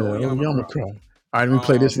 Yeah. Yamacraw. All right, let me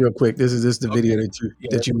play this real quick. This is the video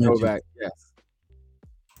that you mentioned. Back. Yes.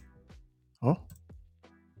 Oh,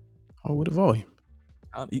 with the volume.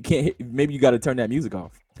 You can't. Maybe you got to turn that music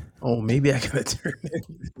off. Oh, maybe I gotta turn it.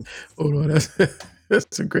 Hold on,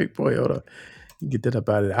 that's a great point. Hold on, you get that up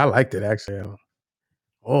out of it. I liked it actually.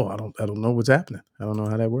 I don't know what's happening. I don't know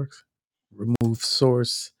how that works. Remove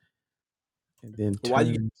source, and then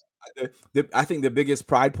I think the biggest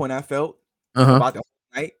pride point I felt Uh-huh. about the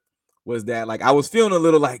night was that like I was feeling a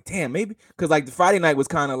little like damn maybe because like the Friday night was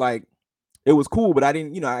kind of like it was cool, but I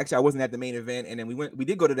didn't actually I wasn't at the main event, and then we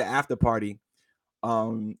did go to the after party,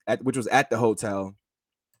 which was at the hotel,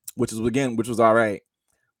 which was all right,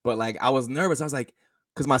 but like I was nervous. I was like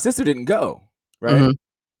because my sister didn't go, right? Mhm.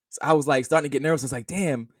 So I was like starting to get nervous. I was like,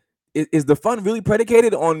 damn, is the fun really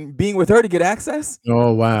predicated on being with her to get access?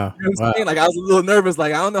 Oh wow. You know what I'm saying? Like I was a little nervous.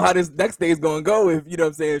 Like I don't know how this next day is gonna go if you know what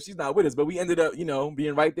I'm saying if she's not with us. But we ended up,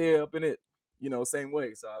 being right there up in it, same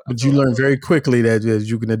way. So But you learn very quickly that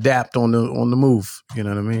you can adapt on the move. You know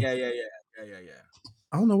what I mean? Yeah.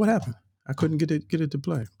 I don't know what happened. I couldn't get it to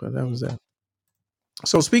play, but that was that.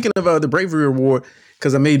 So speaking of the Bravery Award,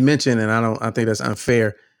 because I made mention, and I think that's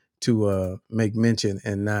unfair to make mention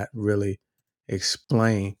and not really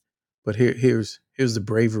explain. But here's the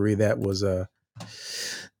bravery that was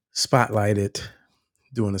spotlighted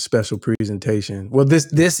doing a special presentation. Well,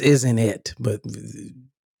 this isn't it, but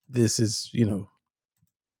this is you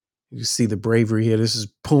see the bravery here. This is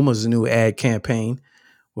Puma's new ad campaign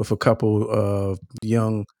with a couple of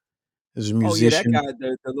young. There's a musician. Oh yeah, that guy,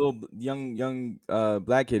 the little young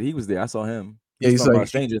black kid, he was there. I saw him. He's like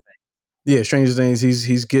Stranger Things. Yeah, Stranger Things.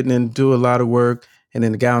 He's getting into a lot of work, and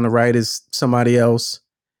then the guy on the right is somebody else,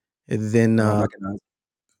 and then the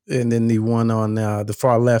one on the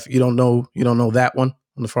far left. You don't know that one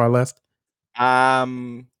on the far left.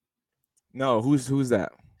 No, who's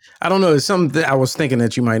that? I don't know. It's something that I was thinking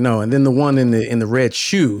that you might know, and then the one in the red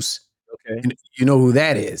shoes. Okay, you know who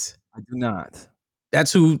that is? I do not.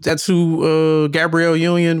 That's who Gabrielle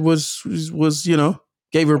Union was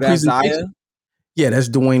gave her a presentation. Zaya? Yeah, that's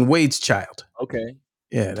Dwayne Wade's child. Okay.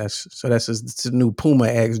 Yeah, that's it's a new Puma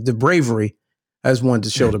act. The bravery. I just wanted to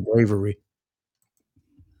show the bravery.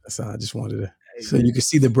 That's all I just wanted to so you can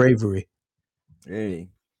see the bravery. Hey.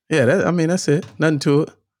 Yeah, that's it. Nothing to it.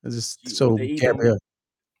 It's just so Gabrielle.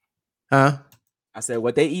 Huh? I said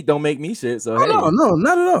what they eat don't make me shit. So no,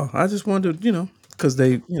 not at all. I just wanted to, because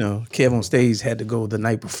they, Kev on stage had to go the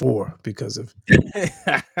night before because of the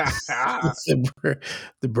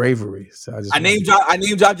bravery. So I name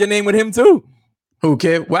dropped your name with him too. Who,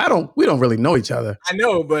 Kev? Well, we don't really know each other. I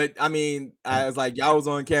know, but I mean, I was like, y'all was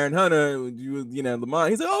on Karen Hunter,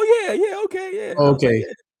 Lamont. He said, "Oh yeah, okay, yeah." Okay.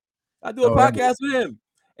 I do a podcast with him,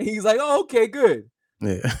 and he's like, "Oh, okay, good."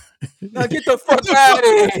 Yeah. Now get the fuck out of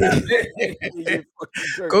here.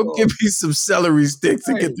 Go give me some celery sticks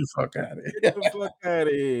and get the fuck out of here. Get the fuck out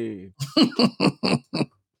of here.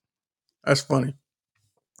 That's funny.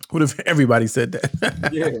 What if everybody said that?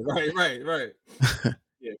 Yeah, right.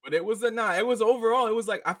 Yeah, but it was it was overall, it was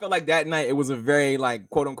like, I felt like that night, it was a very like,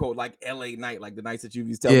 quote unquote, like LA night, like the nights that you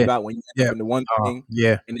used to tell me about when you end up in the one thing.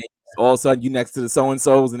 Yeah. And then all of a sudden you next to the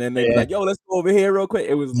so-and-sos, and then they were like, yo, let's go over here real quick.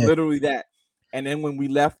 It was literally that. And then when we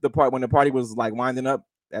left when the party was like winding up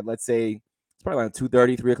at, let's say, it's probably like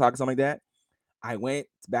 2:30, 3 o'clock or something like that, I went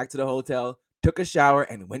back to the hotel, took a shower,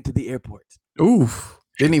 and went to the airport. Oof.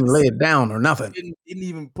 Didn't even lay it down or nothing. Didn't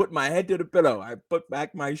even put my head to the pillow. I put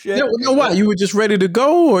back my shit. No, why? You were just ready to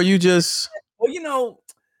go, or you just? Well,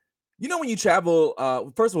 when you travel.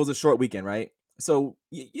 First of all, it's a short weekend, right? So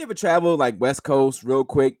you ever travel like West Coast real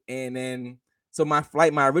quick, and then my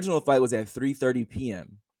original flight was at 3:30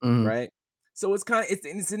 p.m. Right? So it's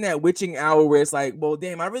it's in that witching hour where it's like, well,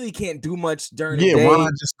 damn, I really can't do much during the day. Yeah, why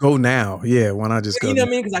not just go now? Yeah, why not just go? You know what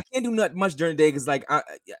I mean? Because I can't do much during the day because like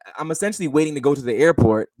I'm essentially waiting to go to the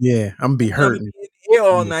airport. Yeah, I'm gonna be hurting here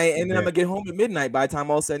all night, and then I'm gonna get home at midnight by the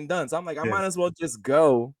time all said and done. So I'm like, I might as well just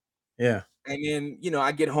go. Yeah. And then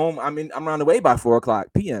I get home. I'm on the way by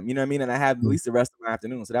 4:00 p.m. You know what I mean? And I have at least the rest of my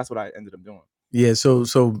afternoon. So that's what I ended up doing. Yeah, so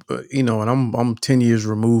and I'm 10 years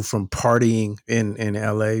removed from partying in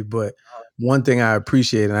LA, but one thing I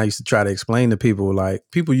appreciate, and I used to try to explain to people, like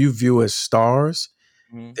people you view as stars,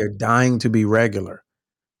 they're dying to be regular.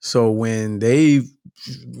 So when they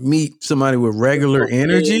meet somebody with regular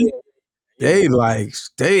energy, they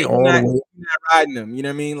stay all the way. You're not riding them, you know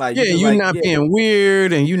what I mean? Like, you're not being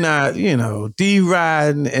weird, and you're not,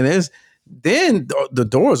 D-riding, and then the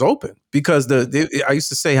doors open, because I used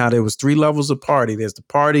to say how there was 3 levels of party. There's the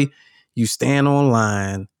party you stand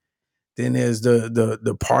online, then there's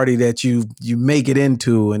the party that you make it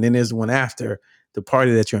into, and then there's the one after, the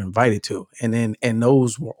party that you're invited to, and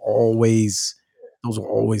those were always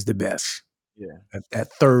the best. Yeah,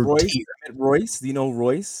 that third tier. Royce, do you know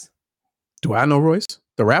Royce? Do I know Royce,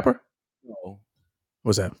 the rapper? No.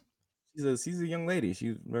 What's that? She's a young lady.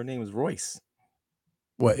 Her name is Royce.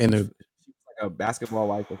 What in the? She's like a basketball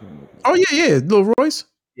wife. Oh yeah, little Royce.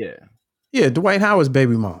 Yeah, Dwight Howard's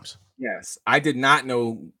baby moms. Yes, I did not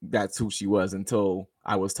know that's who she was until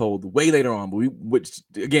I was told way later on. But we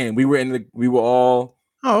were all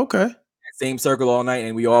okay, same circle all night,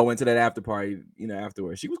 and we all went to that after party.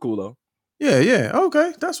 Afterwards, she was cool though. Yeah.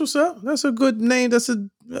 Okay, that's what's up. That's a good name.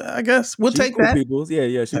 I guess we'll take cool that. Peoples. Yeah,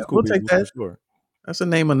 she's cool. We'll take that. For sure. That's a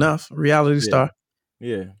name enough. Reality star.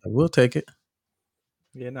 Yeah, we'll take it.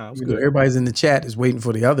 Yeah, no, it's good. Everybody's in the chat is waiting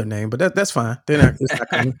for the other name, but that's fine. It's not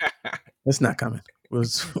coming. It's not coming.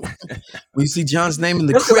 We see John's name in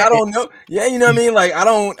the credit. I don't know. Yeah, you know what I mean? Like I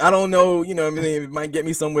don't know, you know what I mean? It might get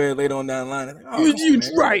me somewhere later on down the line. Like, you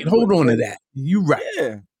right. Hold on to that. You right.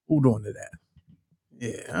 Yeah. Hold on to that.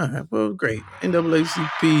 Yeah. All right. Well, great.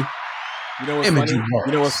 NAACP. You know what's funny?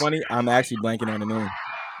 You know what's funny? I'm actually blanking on the name,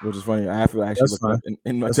 which is funny. I have to actually look up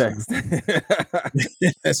in my text.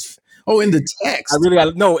 Yes. In the text. I really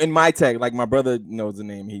got no in my text. Like my brother knows the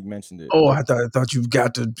name. He mentioned it. Oh, I thought you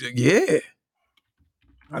got to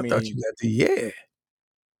I thought you got to yeah,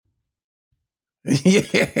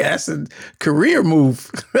 that's a career move.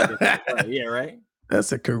 Yeah, right.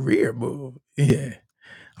 That's a career move. Yeah.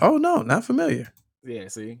 Oh no, not familiar. Yeah.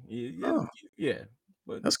 See. Yeah.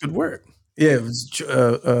 But that's good work. Yeah, it was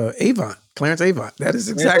Avant, Clarence Avant. That is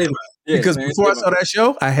exactly because before I saw that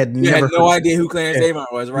show, I had no idea who Clarence Avant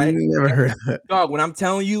was. Right? Never heard of it. Dog, when I'm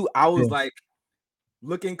telling you, I was like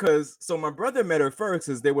looking so my brother met her first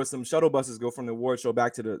because there was some shuttle buses go from the award show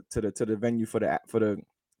back to the venue for the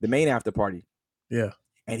main after party. Yeah,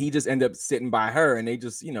 and he just ended up sitting by her, and they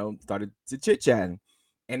just started to chit chatting,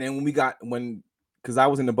 and then because I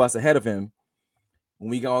was in the bus ahead of him. When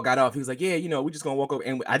we all got off, he was like, "Yeah, we're just gonna walk over."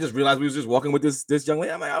 And I just realized we was just walking with this young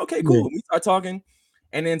lady. I'm like, "Okay, cool." And we start talking,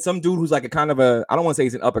 and then some dude who's like a kind of I don't want to say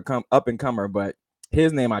he's an up and comer, but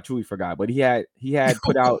his name I truly forgot. But he had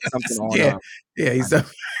put out something on. He's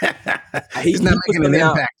not making an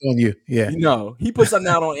impact on you. Yeah, no, he put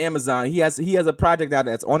something out on Amazon. He has a project out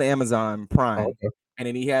that's on Amazon Prime, and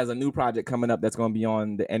then he has a new project coming up that's going to be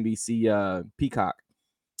on the NBC Peacock.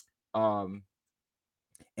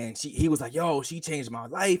 And he was like, "Yo, she changed my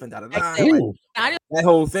life," and that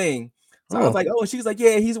whole thing. So I was like, "Oh," she was like,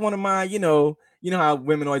 "Yeah, he's one of my, you know how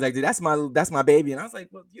women always like, that's my baby." And I was like,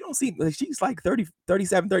 "Well, you don't see, she's like 30,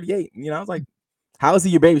 37, 38." I was like, "How is he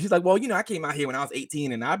your baby?" She's like, "Well, I came out here when I was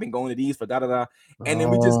 18, and I've been going to these for da da da." And then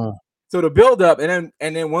we just so the build up, and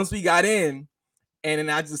then once we got in, and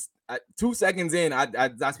then 2 seconds in,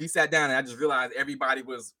 we sat down, and I just realized everybody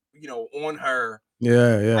was on her.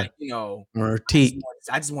 Yeah. Like, her teeth.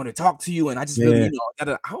 I just want to talk to you, and I just really,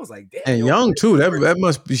 I was like, damn. And young too. That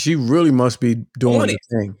must be. She really must be doing the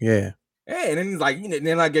thing. Yeah. Yeah, and then like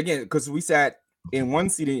then like again, because we sat in one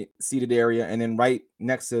seated area, and then right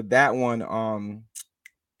next to that one,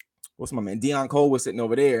 what's my man? Deion Cole was sitting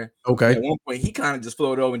over there. Okay. And at one point, he kind of just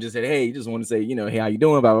floated over and just said, "Hey," he just want to say, "Hey, how you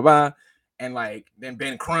doing?" Blah blah blah. And like then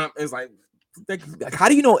Ben Crump is like, how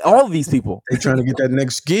do you know all of these people? They're trying to get that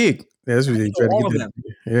next gig. That's what they try to get.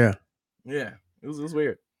 Yeah. Yeah. It was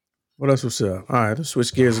weird. What else was up? All right, let's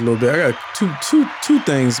switch gears a little bit. I got two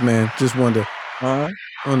things, man. Just wanted to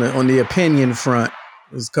on the opinion front.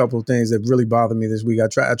 There's a couple of things that really bother me this week. I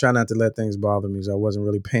try not to let things bother me, so I wasn't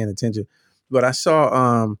really paying attention. But I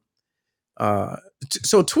saw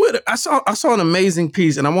so Twitter. I saw an amazing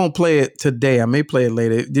piece, and I won't play it today. I may play it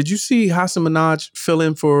later. Did you see Hasan Minhaj fill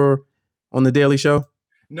in on the Daily Show?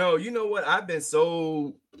 No, you know what? I've been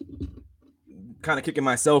so kind of kicking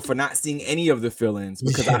myself for not seeing any of the fill-ins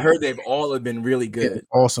because I heard they've all have been really good. Yeah,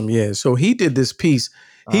 awesome, yeah. So he did this piece.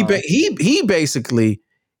 He basically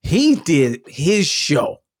did his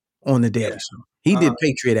show on the Daily Show. He did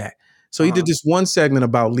Patriot Act. So he did this one segment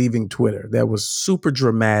about leaving Twitter that was super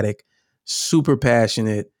dramatic, super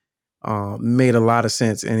passionate, made a lot of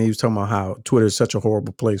sense. And he was talking about how Twitter is such a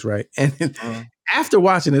horrible place, right? And after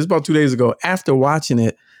watching it, it's about 2 days ago, after watching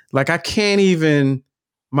it, like I can't even,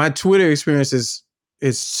 my Twitter experience is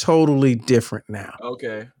It's totally different now.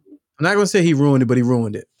 Okay. I'm not gonna say he ruined it, but he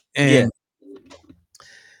ruined it. And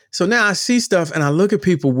so now I see stuff and I look at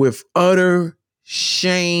people with utter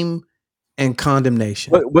shame and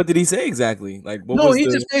condemnation. What did he say exactly? Like, what No, was he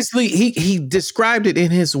the... just basically he described it in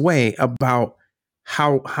his way about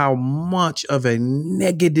how much of a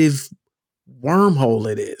negative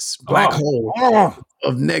wormhole it is, black hole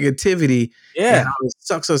of negativity, and how it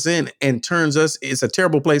sucks us in and turns us. It's a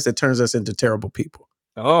terrible place that turns us into terrible people.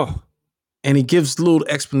 And he gives little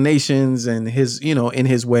explanations and his, in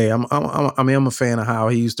his way. I'm a fan of how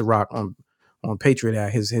he used to rock on Patriot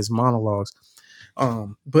Act, his monologues.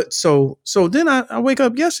 But so then I wake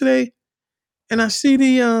up yesterday and I see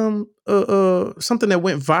the something that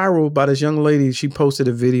went viral by this young lady. She posted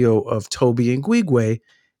a video of Toby and Gwigwe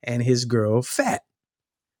and his girl Fat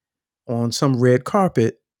on some red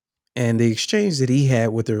carpet and the exchange that he had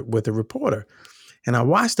with a reporter. And I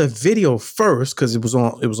watched the video first because it was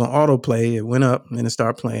on autoplay. It went up and then it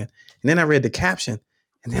started playing. And then I read the caption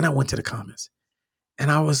and then I went to the comments.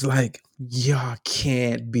 And I was like, y'all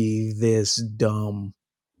can't be this dumb.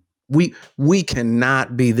 We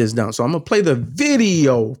cannot be this dumb. So I'm gonna play the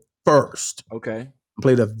video first. Okay.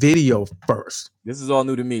 Play the video first. This is all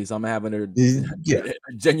new to me, so I'm having a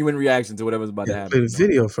genuine reaction to whatever's about to happen. Play the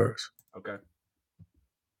video first. Okay.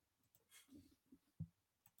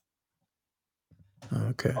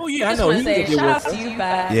 Okay. Oh yeah, I know. Shout out to you,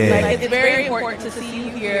 Fat. Yeah. Like, it's very important to see you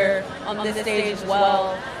here on this stage as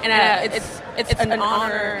well, and it's an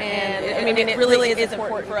honor, and I mean it really is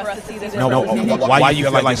important for us to see this. Why do you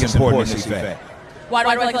feel like it's important to see Fat? Why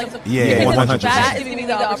do I like something? Yeah, because 100%. Fat is giving me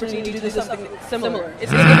the opportunity to do something similar. It's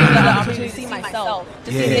giving me the opportunity to see myself,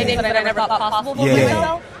 to see things that I never thought possible for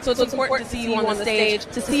myself. So it's important to see you on the stage,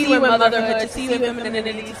 to see you in motherhood, to see you in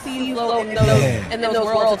femininity, to see you flow in those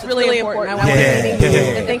worlds. It's really important. I want to meet you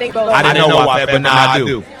and thank you both. I didn't know about that, but now I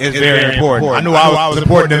do. It's very important. I knew I was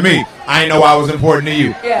important to me. I didn't know I was important to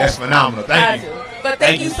you. That's phenomenal. Thank you. But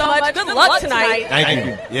thank you so much. Good luck tonight. Thank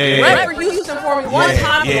you. Rep for Houston for me one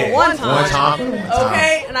time.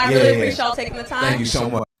 Okay? And I really appreciate y'all taking the time. Thank you so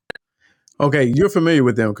much. Okay, you're familiar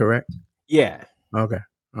with them, correct? Yeah. Okay.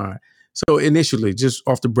 All right. So initially, just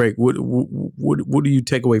off the break, what do you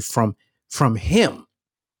take away from him,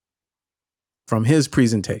 from his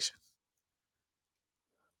presentation?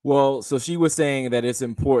 Well, so she was saying that it's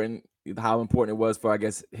important, how important it was for, I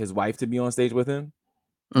guess, his wife to be on stage with him.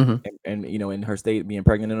 Mm-hmm. And in her state, being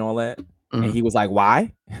pregnant and all that. Mm-hmm. And he was like,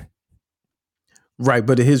 why? Right.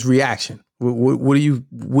 But his reaction, what do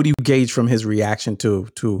you gauge from his reaction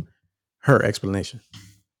to her explanation?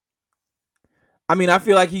 I mean, I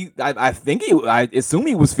feel like I assume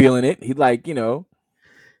he was feeling it. He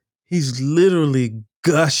he's literally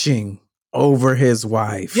gushing over his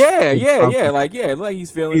wife. Yeah. Like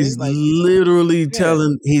he's feeling he's it. Like, literally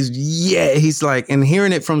telling he's like, and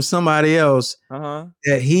hearing it from somebody else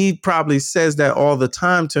that he probably says that all the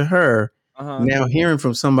time to her. Now hearing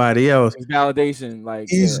from somebody else, it's validation. Like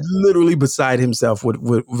he's literally beside himself with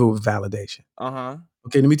validation.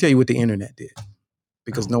 Okay, let me tell you what the internet did,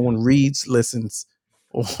 because no one reads, listens,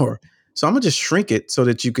 so I'm gonna just shrink it so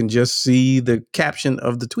that you can just see the caption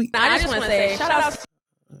of the tweet. I just want to say shout out.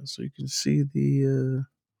 So you can see the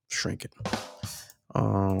shrink it.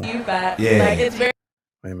 You Fat. Yeah. Like, it's very.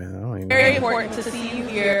 Wait a minute, I don't even very important to see you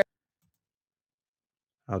here.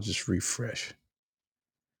 I'll just refresh.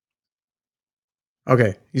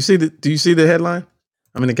 Okay, do you see the headline?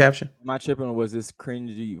 I'm in the caption. My tripping was this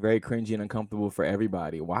cringy, very cringy and uncomfortable for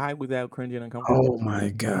everybody. Why was that cringy and uncomfortable? Oh my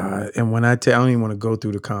God! And when I don't even want to go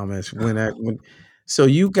through the comments. So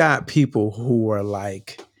you got people who are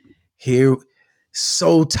like, here.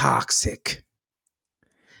 So toxic.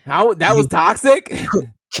 How that was toxic?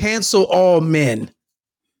 Cancel all men.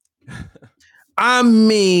 I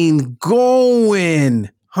mean, going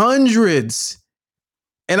hundreds.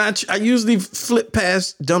 And I usually flip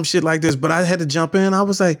past dumb shit like this, but I had to jump in. I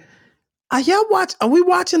was like, are we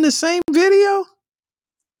watching the same video?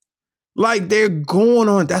 Like, they're going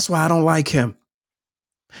on. That's why I don't like him.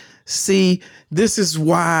 See, this is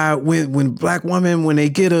why when black women, when they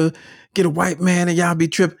get a white man and y'all be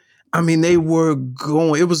tripping. I mean, they were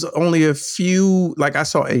going, it was only a few, like I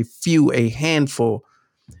saw a handful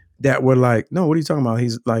that were like, no, what are you talking about?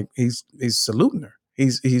 He's like, he's saluting her.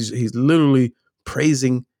 He's literally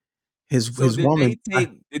praising his woman.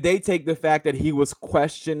 Did they take the fact that he was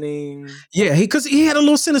questioning? Yeah, because he had a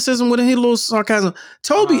little cynicism with it, he had a little sarcasm.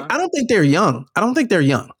 Toby, I don't think they're young.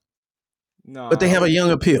 No, but they have a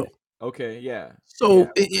young appeal. Okay, yeah. So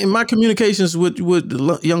in my communications with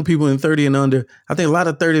young people in 30 and under, I think a lot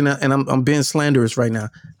of 30 and I'm being slanderous right now.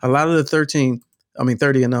 A lot of the 30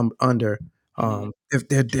 and under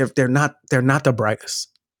If they're not the brightest.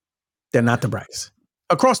 They're not the brightest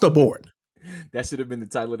across the board. That should have been the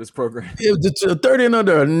title of this program. 30 and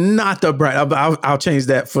under are not the bright. I'll change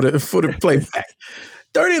that for the playback.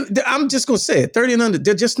 30. I'm just gonna say it. 30 and under,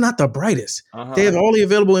 they're just not the brightest. They have all the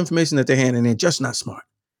available information at their hand, and they're just not smart.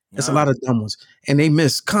 There's a lot of dumb ones, and they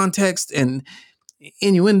miss context and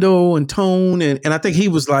innuendo and tone. And I think he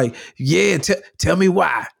was like, "Yeah, tell me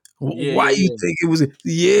why. Why you think it was?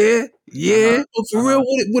 Yeah. Well, for real,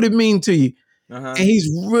 what it mean to you?" And he's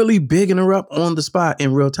really bigging her up on the spot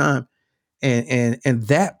in real time. And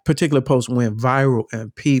that particular post went viral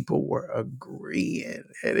and people were agreeing.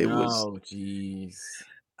 And it was, oh, jeez.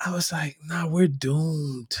 I was like, nah, we're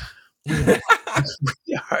doomed. We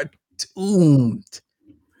are doomed.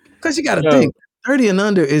 Because you got to think, 30 and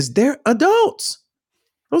under they're adults.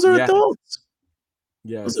 Those are adults.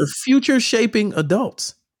 Yes. Those are future shaping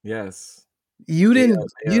adults. Yes. You didn't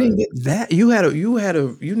get that.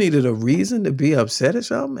 You needed a reason to be upset at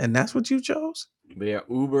something, and that's what you chose. They are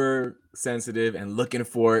uber sensitive and looking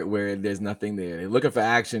for it where there's nothing there. They're looking for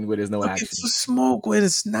action where there's no action. It's a smoke where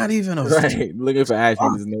it's not even a right. Looking for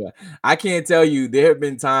action. There's no. I can't tell you. There have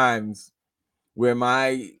been times where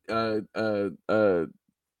my under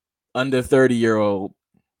 30-year-old,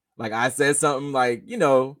 like I said something like,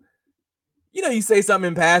 you say something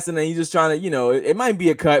in passing and you just trying to, it might be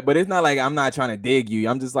a cut, but it's not like I'm not trying to dig you.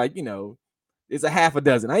 I'm just like, it's a half a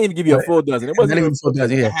dozen. I didn't even give you a full dozen. It wasn't even a full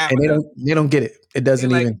dozen. Yeah, and they don't get it. It doesn't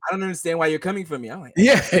even. Like, I don't understand why you're coming for me. I'm like,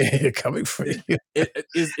 yeah, coming for you.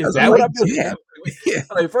 Is that what I'm doing? Yeah.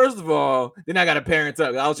 Like, first of all, then I got to parent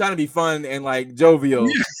up. I was trying to be fun and like jovial.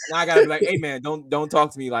 Now I got to be like, hey man, don't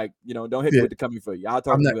talk to me like, don't hit me with the coming for you. I'll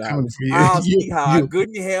talk to you. I'll see how good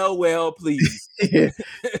and hell well, please.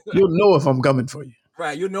 You'll know if I'm coming for you.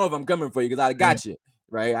 Right, you'll know if I'm coming for you because I got you.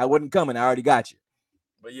 Right, I wasn't coming. I already got you.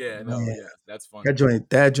 But that's funny.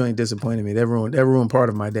 That joint disappointed me. That ruined part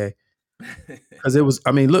of my day. Because it was,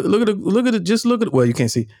 I mean, look at it. Just look at it. Well, you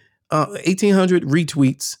can't see. 1,800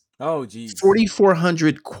 retweets. Oh, geez.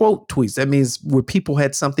 4,400 quote tweets. That means where people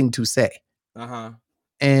had something to say.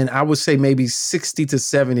 And I would say maybe 60 to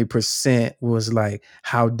 70% was like,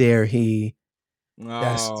 how dare he?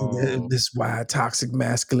 That's this why toxic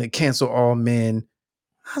masculine, cancel all men.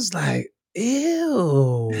 I was like,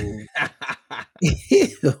 ew.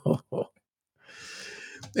 Ew.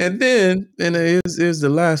 And then here's the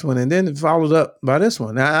last one, and then it followed up by this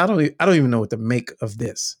one. Now, I don't even know what to make of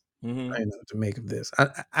this. I don't know what to make of this.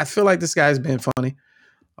 I feel like this guy's been funny.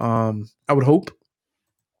 I would hope.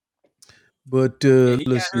 But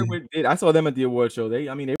let's see. I saw them at the award show. They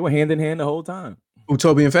were hand in hand the whole time. Who,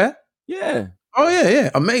 Toby and Fat? Yeah. Oh yeah.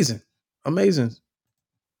 Amazing.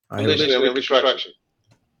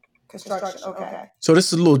 Construction. Okay. So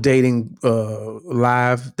this is a little dating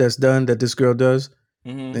live that's done that this girl does,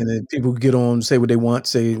 and then people get on, say what they want,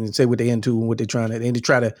 say what they into and what they're trying to,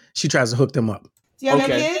 and she tries to hook them up. Do you have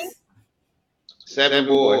any kids? 7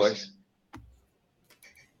 boys.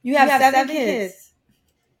 You have 7 kids?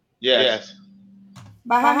 Yes.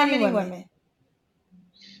 By how many women?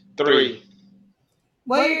 3.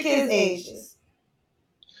 What are your kids' ages?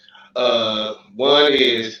 One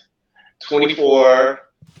is 24,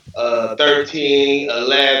 13,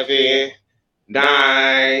 11,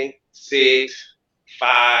 9, 6,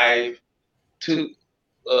 5, 2,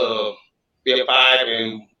 5,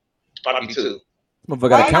 and probably 2.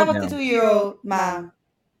 Why you have a 2-year-old mom?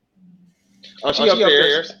 Oh, she's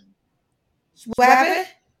upstairs. What happened?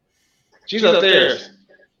 She's upstairs.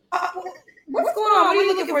 What's going on? What are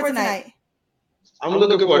you looking for tonight? I'm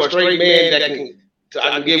looking for a straight man that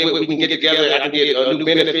we can get together. I can get new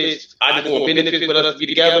benefits. I just want benefits for us to be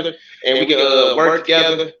together, and we can work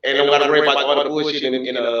together, and don't got to worry about all the bullshit in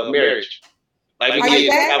marriage. Like we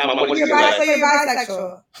can have my money together. So you're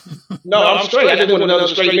bisexual? No, I'm straight. I just want another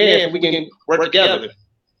straight man so we can work together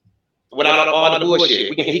without all the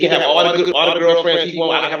bullshit. He can have all the girlfriends he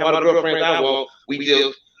wants. I can have all the girlfriends I want. We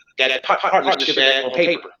just got a partnership on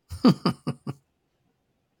paper.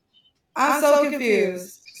 I'm so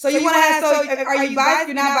confused. So you want to have? Are you bi?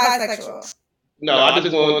 You're not bisexual. No, I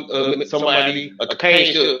just want somebody, a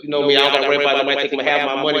companionship. You know me, I don't got to worry about nobody taking half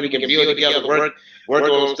my money. We can build together, work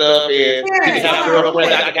on stuff, and he can have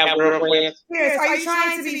girlfriends. I can have girlfriends. Are you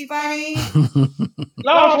trying to be funny?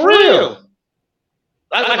 No, for real.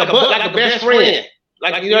 Like a best friend.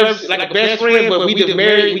 Like a best friend, but we just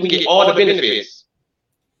married. We can get all the benefits.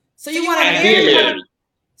 So you want to marry?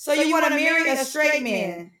 So you want to marry a straight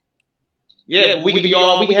man? Yeah, we can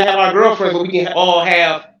have our girlfriends, but we can all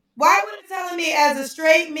have. Why would you telling me as a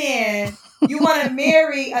straight man you want to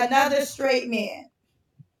marry another straight man?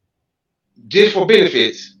 Just for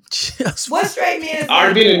benefits. What straight men?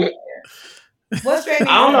 Already been in. What straight men?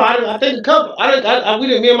 I don't know. I think a couple. We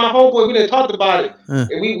didn't. Me and my homeboy, we didn't talk about it,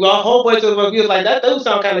 and our homeboy told us, we was like, that does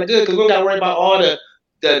sound kind of good because we don't got to worry about all the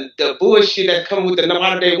bullshit that come with the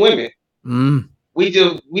modern day women. We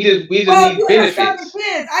just need benefits.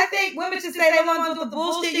 Kids. I think women should say they want to do the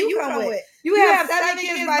bullshit you come with. You have 7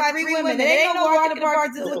 kids by 3 women. It ain't no walk in the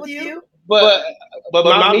park to do with you. But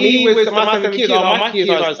me with my 7 kids, all my kids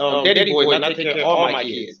are daddy boys, and I take care of all my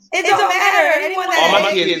kids. It don't matter. Anyone that all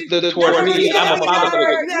my kids look towards me. I'm a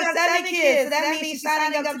father. You have 7 kids. That means you're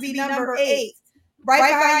signing up to be number 8,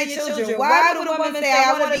 right behind your children. Why would a woman say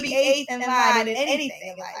I want to be 8th in line in anything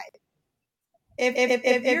in life?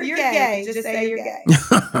 If you're gay, just say you're gay.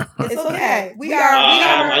 It's okay. We are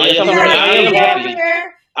that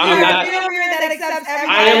accepts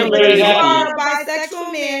everyone. I am very happy.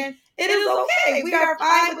 Bisexual men. It is okay. We are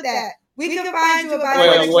fine with that. We can find you a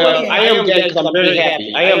bisexual man. I am gay because I'm very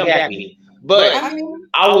happy. I am happy. But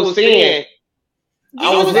I was saying,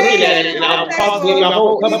 I was looking at it and I was talking with my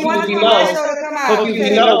whole couple people we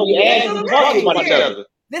know. We asked and talked about each other.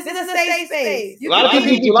 This is a safe space. A lot of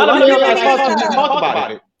males talk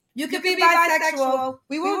about it. You can be bisexual.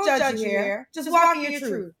 We won't judge you here. Just walk in your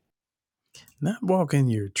truth. Not walking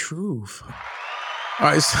your truth. All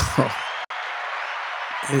right, so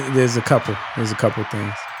there's a couple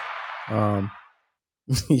things.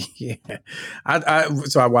 Yeah,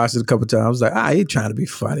 so I watched it a couple times. I was like, he trying to be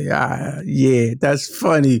funny. Yeah, that's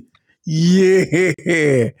funny.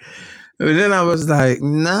 Yeah. But then I was like,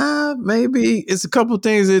 nah, maybe it's a couple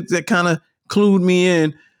things that kind of clued me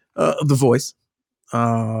in. The voice,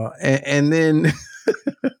 and then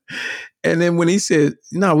and then when he said,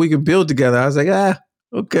 "No, we can build together," I was like,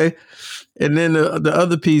 okay. And then the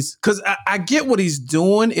other piece, because I get what he's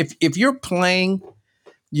doing. If you're playing,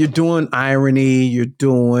 you're doing irony. You're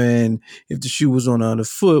doing if the shoe was on the other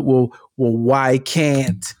foot. Well, why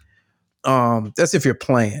can't? That's if you're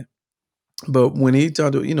playing. But when he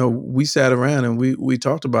talked to, we sat around and we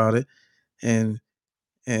talked about it, and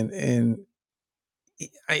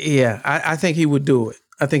yeah, I think he would do it.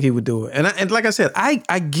 I think he would do it. And like I said, I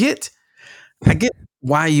get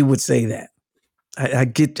why you would say that. I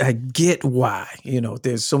get why.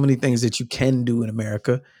 There's so many things that you can do in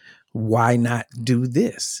America. Why not do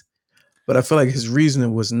this? But I feel like his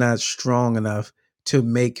reasoning was not strong enough to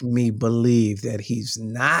make me believe that he's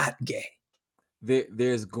not gay.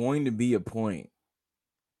 There's going to be a point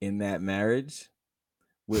in that marriage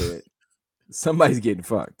where somebody's getting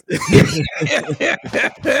fucked. Because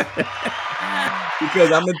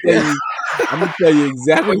I'm gonna tell you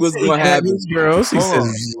exactly what's going to happen. Girls, hold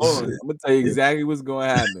on. I'm gonna tell you exactly what's going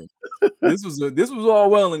to happen. This was all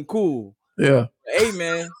well and cool. Yeah. Hey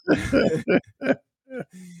man,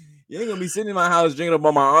 you ain't gonna be sitting in my house drinking up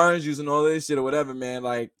all my orange juice and all this shit or whatever, man.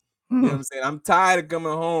 Like, you know what I'm saying? I'm tired of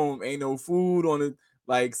coming home. Ain't no food on it.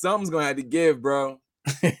 Like, something's gonna have to give, bro.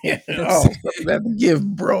 Have to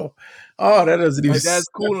give, bro. Oh, that doesn't even. Like, that's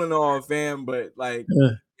cool and all, fam. But like,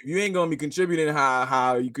 if you ain't gonna be contributing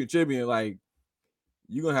how you contributing, like,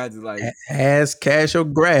 you gonna have to like ass, cash, or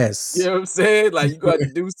grass. You know what I'm saying? Like, you got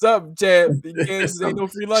to do something, champ. You can't just ain't no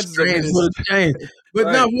free lunches. But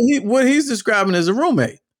right. No, what he's describing is a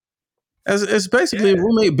roommate. It's basically a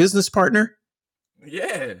roommate, business partner.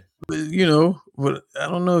 Yeah. But I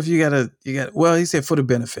don't know if you got. Well, he said for the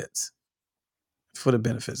benefits. And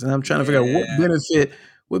I'm trying to figure out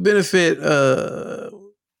what benefit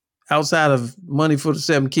outside of money for the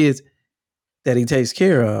 7 kids that he takes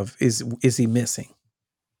care of is he missing?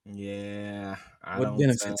 Yeah. What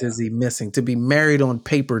benefits is he missing to be married on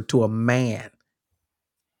paper to a man?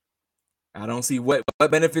 I don't see what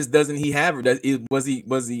benefits doesn't he have? Was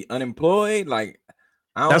he unemployed? Like,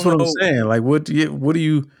 I don't That's know. What I'm saying. Like, what benefit are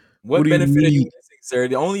you missing, sir?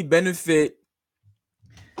 The only benefit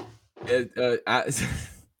yeah,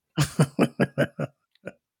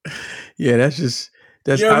 that's just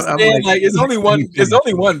you know what I'm saying? Like, it's only one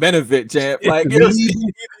benefit, champ. Like,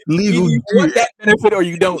 legal you want that benefit or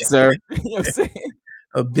you don't, sir. You know what I'm saying?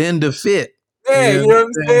 A benefit. Yeah, you know what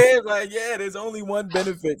I'm saying? Like, yeah, there's only one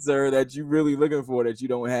benefit, sir, that you're really looking for that you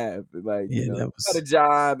don't have. Like, you got a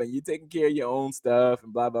job and you're taking care of your own stuff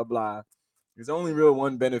and blah blah blah. There's only real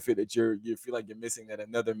one benefit that you feel like you're missing that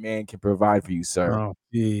another man can provide for you, sir. Oh,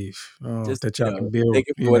 geez. Just that y'all can build. Take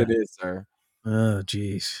it for what it is, sir. Oh,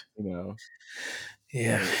 geez.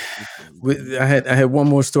 Yeah. I had one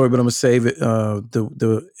more story, but I'm gonna save it.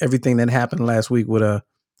 The everything that happened last week with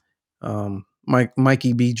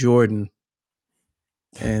Mikey B. Jordan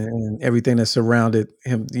and everything that surrounded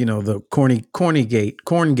him. The Corngate.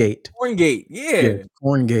 Yeah.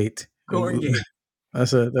 Corngate.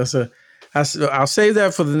 That's I'll save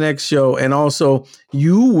that for the next show. And also,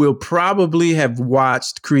 you will probably have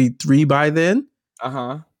watched Creed 3 by then.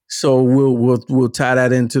 So we'll tie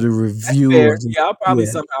that into the review. Yeah, I'll probably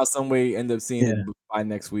somehow, some way end up seeing it by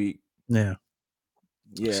next week. Yeah.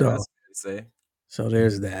 Yeah, So, that's fair to say. So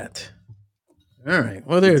there's that. All right.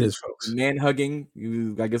 Well, there it is, folks. Man hugging.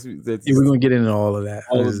 I guess we're going to get into all of that.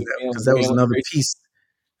 Because that was another piece.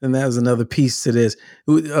 And that was another piece to this.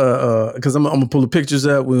 Because I'm going to pull the pictures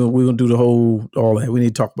up. We're going to do all that. We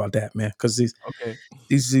need to talk about that, man. Because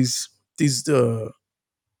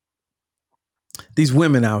these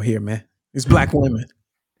women out here, man. These black women.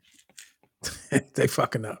 They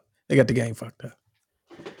fucking up. They got the game fucked up.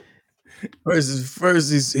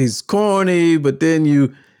 First he's corny, but then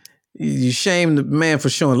you shame the man for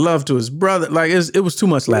showing love to his brother. Like it was too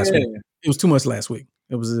much last week. It was too much last week.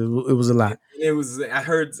 It was a lot. I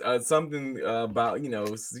heard something about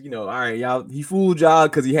all right, y'all. He fooled y'all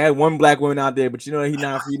because he had one black woman out there, but he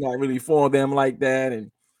not really for them like that.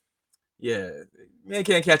 And man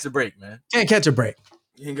can't catch a break, man. Can't catch a break.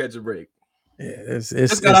 Can't catch a break. Yeah, it's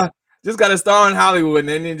just got to star in Hollywood,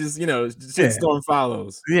 and then just shitstorm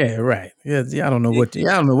follows. Yeah, right. Yeah, I don't know what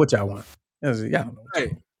y'all want. Y'all don't know.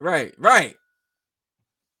 Right.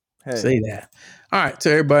 Hey. Say that. All right, to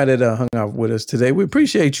everybody that hung out with us today, we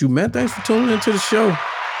appreciate you, man. Thanks for tuning into the show.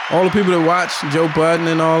 All the people that watch Joe Budden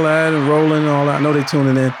and all that, and Roland and all that. I know they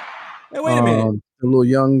tuning in. Hey, wait a minute. The little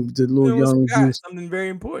young something very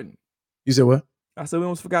important. You said what? I said we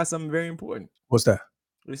almost forgot something very important. What's that?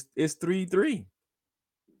 It's 3-3.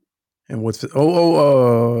 And what's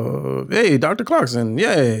hey, Dr. Clarkson.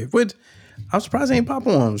 Yay. I'm surprised he ain't pop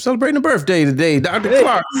on. Celebrating a birthday today, Dr.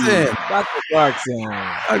 Clarkson.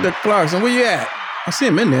 Dr. Clarkson, where you at? I see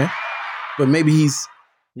him in there. But maybe he's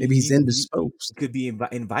indisposed. Could be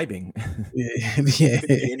imbibing. Yeah.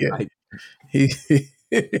 He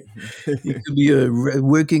could be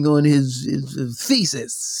working on his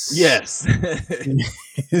thesis. Yes.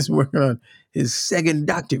 He's working on his second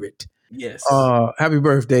doctorate. Yes. Happy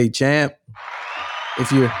birthday, champ.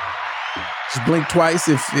 If you just blink twice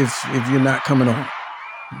if you're not coming on.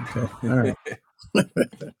 Okay. All right.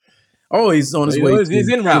 He's on his way. He's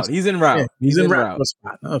en route. Yeah, he's en route.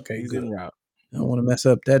 Okay. He's en route. I don't want to mess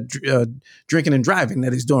up that drinking and driving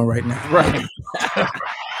that he's doing right now. Right.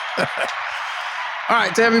 All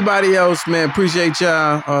right, to everybody else, man, appreciate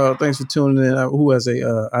y'all. Thanks for tuning in. Who has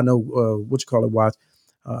I know watch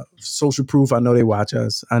Social Proof. I know they watch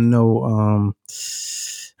us. I know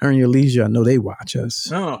Earn Your Leisure. I know they watch us.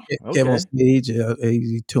 Oh, okay. Kevin on Stage,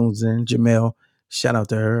 he tunes in. Jamel, shout out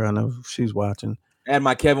to her. I know she's watching. Add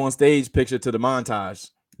my Kevin on Stage picture to the montage.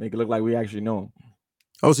 Make it look like we actually know him.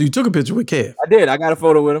 Oh, so you took a picture with Kev? I did. I got a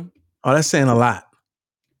photo with him. Oh, that's saying a lot.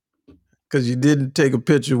 Because you didn't take a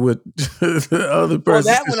picture with the other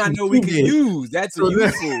person. Well, that one I know we can use. That's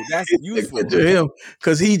useful. That's useful. Picture him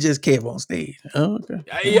because he just came on stage. Oh, okay.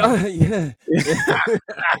 Yeah.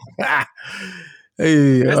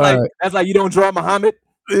 Hey, that's like you don't draw Muhammad.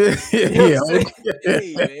 Yeah. Hey,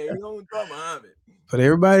 man, you don't draw Muhammad. But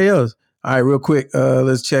everybody else. All right, real quick.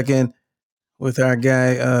 Let's check in with our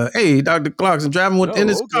guy. Hey, Dr. Clarkson driving in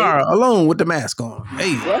his car alone with the mask on.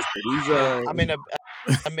 Hey, I'm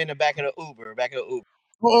in the back of the Uber.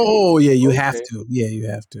 Oh yeah, you have to. Yeah, you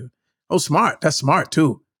have to. Oh, smart. That's smart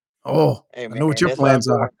too. Oh, hey, man, I know what your plans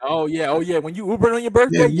are. Oh yeah. When you Ubering on your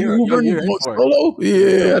birthday, you're solo.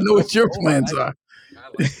 Yeah, I know what your plans are.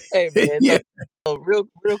 Hey man, so real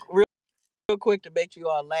quick to make you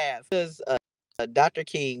all laugh. This is Dr.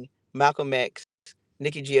 King, Malcolm X,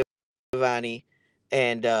 Nikki Giovanni,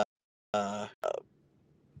 and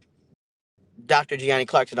Dr. Gianni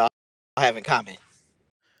Clarkson all have in common.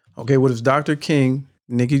 Okay, what does Dr. King,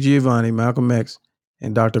 Nikki Giovanni, Malcolm X,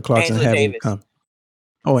 and Dr. Clarkson have in common?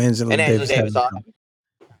 Oh, Angela Davis.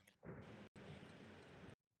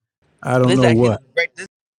 I don't know what. This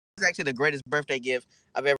is actually the greatest birthday gift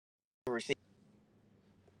I've ever received.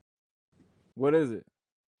 What is it?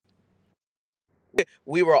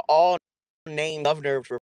 We were all named governor's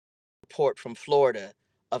report from Florida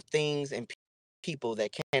of things and people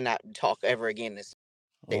that cannot talk ever again.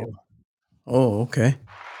 Oh, okay.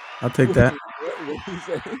 I'll take that.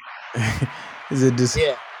 Is it just?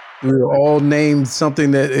 Yeah. We were all named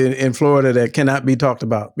something that in Florida that cannot be talked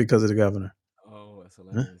about because of the governor. Oh, that's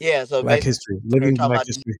hilarious. Huh? Yeah, so Black history, living Black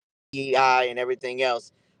history. DEI and everything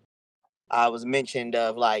else. I was mentioned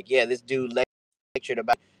of this dude lectured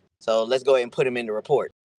about. So let's go ahead and put him in the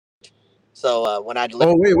report. So when I wait.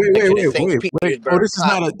 Oh,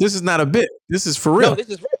 this is not a bit. This is for real. No, this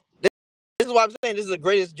is real. This is what I'm saying. This is the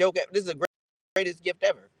greatest joke. This is the greatest gift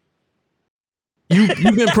ever.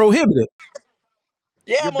 You've been prohibited.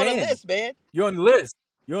 Yeah, You're I'm on the banned. list, man. You're on the list.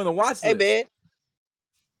 You're on the watch Hey, list. man.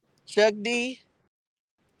 Chuck D,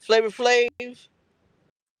 Flavor Flav,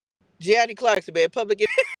 Gianni Clarkson, man. Public.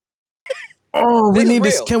 Oh, we This is need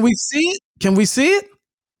this. real. Can we see it? Can we see it?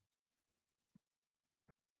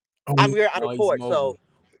 Oh, I'm here on Oh, he's report. So mobile.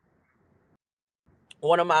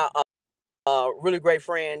 one of my really great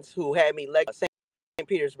friends who had me lecture at St.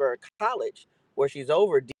 Petersburg College, where she's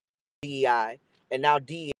over DEI, and now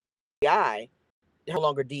DEI no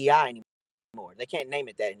longer DEI anymore. They can't name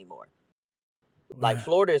it that anymore. Like wow.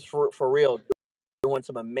 Florida is for real doing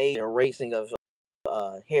some amazing erasing of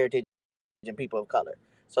heritage and people of color.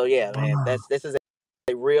 So yeah, man, Wow. this is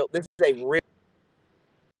a real.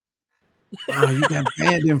 Wow, you got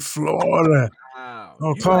banned in Florida. Wow.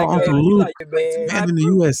 Oh, You call like Uncle you Luke. like Two Banned Live in the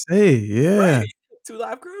Crew. USA. Yeah. Right. 2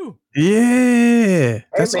 Live Crew. Yeah.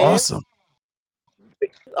 That's man. awesome.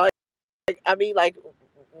 I mean, like,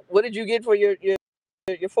 what did you get for your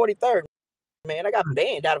 43rd? Man, I got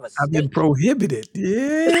banned out of a state. I've been prohibited.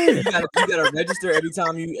 Yeah. You gotta register every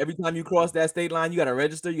time you cross that state line. You gotta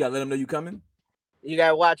register. You gotta let them know you coming. You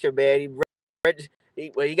gotta watch it, man.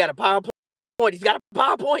 He got a PowerPoint. He's got a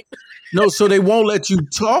PowerPoint. No, so they won't let you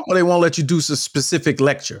talk, or they won't let you do a specific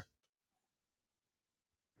lecture.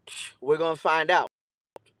 We're gonna find out.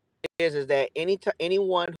 Is that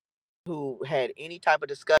anyone who had any type of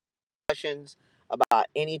discussions about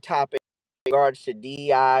any topic in regards to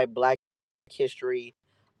DEI, Black history,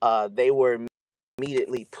 they were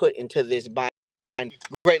immediately put into this bind.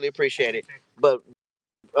 Greatly appreciate it. But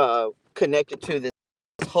connected to this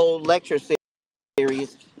whole lecture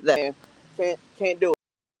series that can't do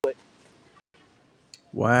it.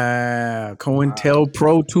 Wow.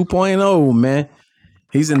 COINTELPRO 2.0, man.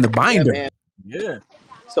 He's in the binder. Yeah, man. Yeah.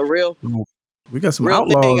 So real. We got some real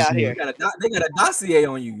outlaws thing out here. here. They got a dossier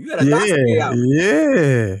on you. You got a dossier out.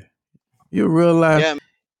 Yeah. You're real life. Yeah,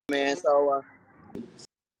 man. So it's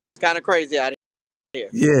kind of crazy out here.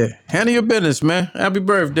 Yeah. Handle your business, man. Happy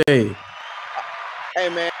birthday. Hey,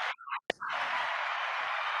 man.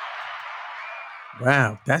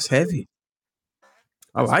 Wow, that's heavy.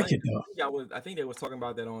 I like it though. I think they was talking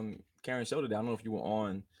about that on Karen's show today. I don't know if you were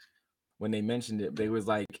on when they mentioned it. They was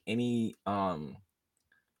like any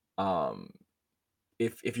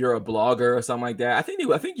if you're a blogger or something like that. I think you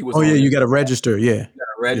was. Oh yeah, you got to register. Yeah, you got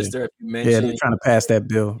to register if you mention. Yeah, they're trying to pass that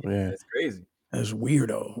bill. Yeah, that's crazy. That's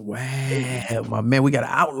weirdo. Wow, my man, we got an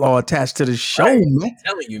outlaw attached to the show, man. I'm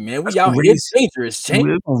telling you, man, we out here dangerous.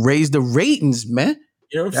 We're gonna raise the ratings, man.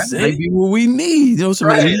 You know what I'm That saying? may be what we need. You know, some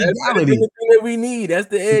Right, illegality. that's the thing that we need. That's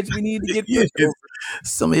the edge we need to get through.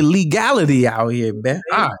 Some illegality out here, man.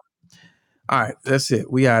 All right, that's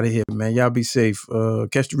it. We out of here, man. Y'all be safe.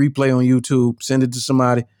 Catch the replay on YouTube. Send it to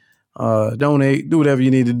somebody. Donate. Do whatever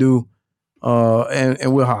you need to do.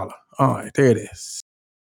 And we'll holler. All right, there it is.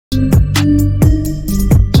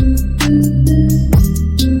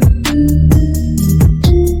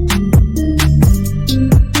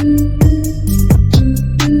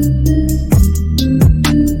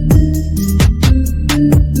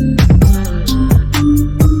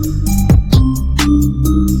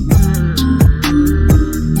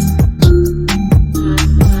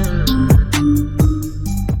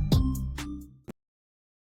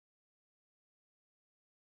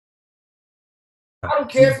 I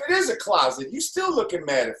don't care if it is a closet. You still looking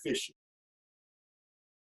mad official.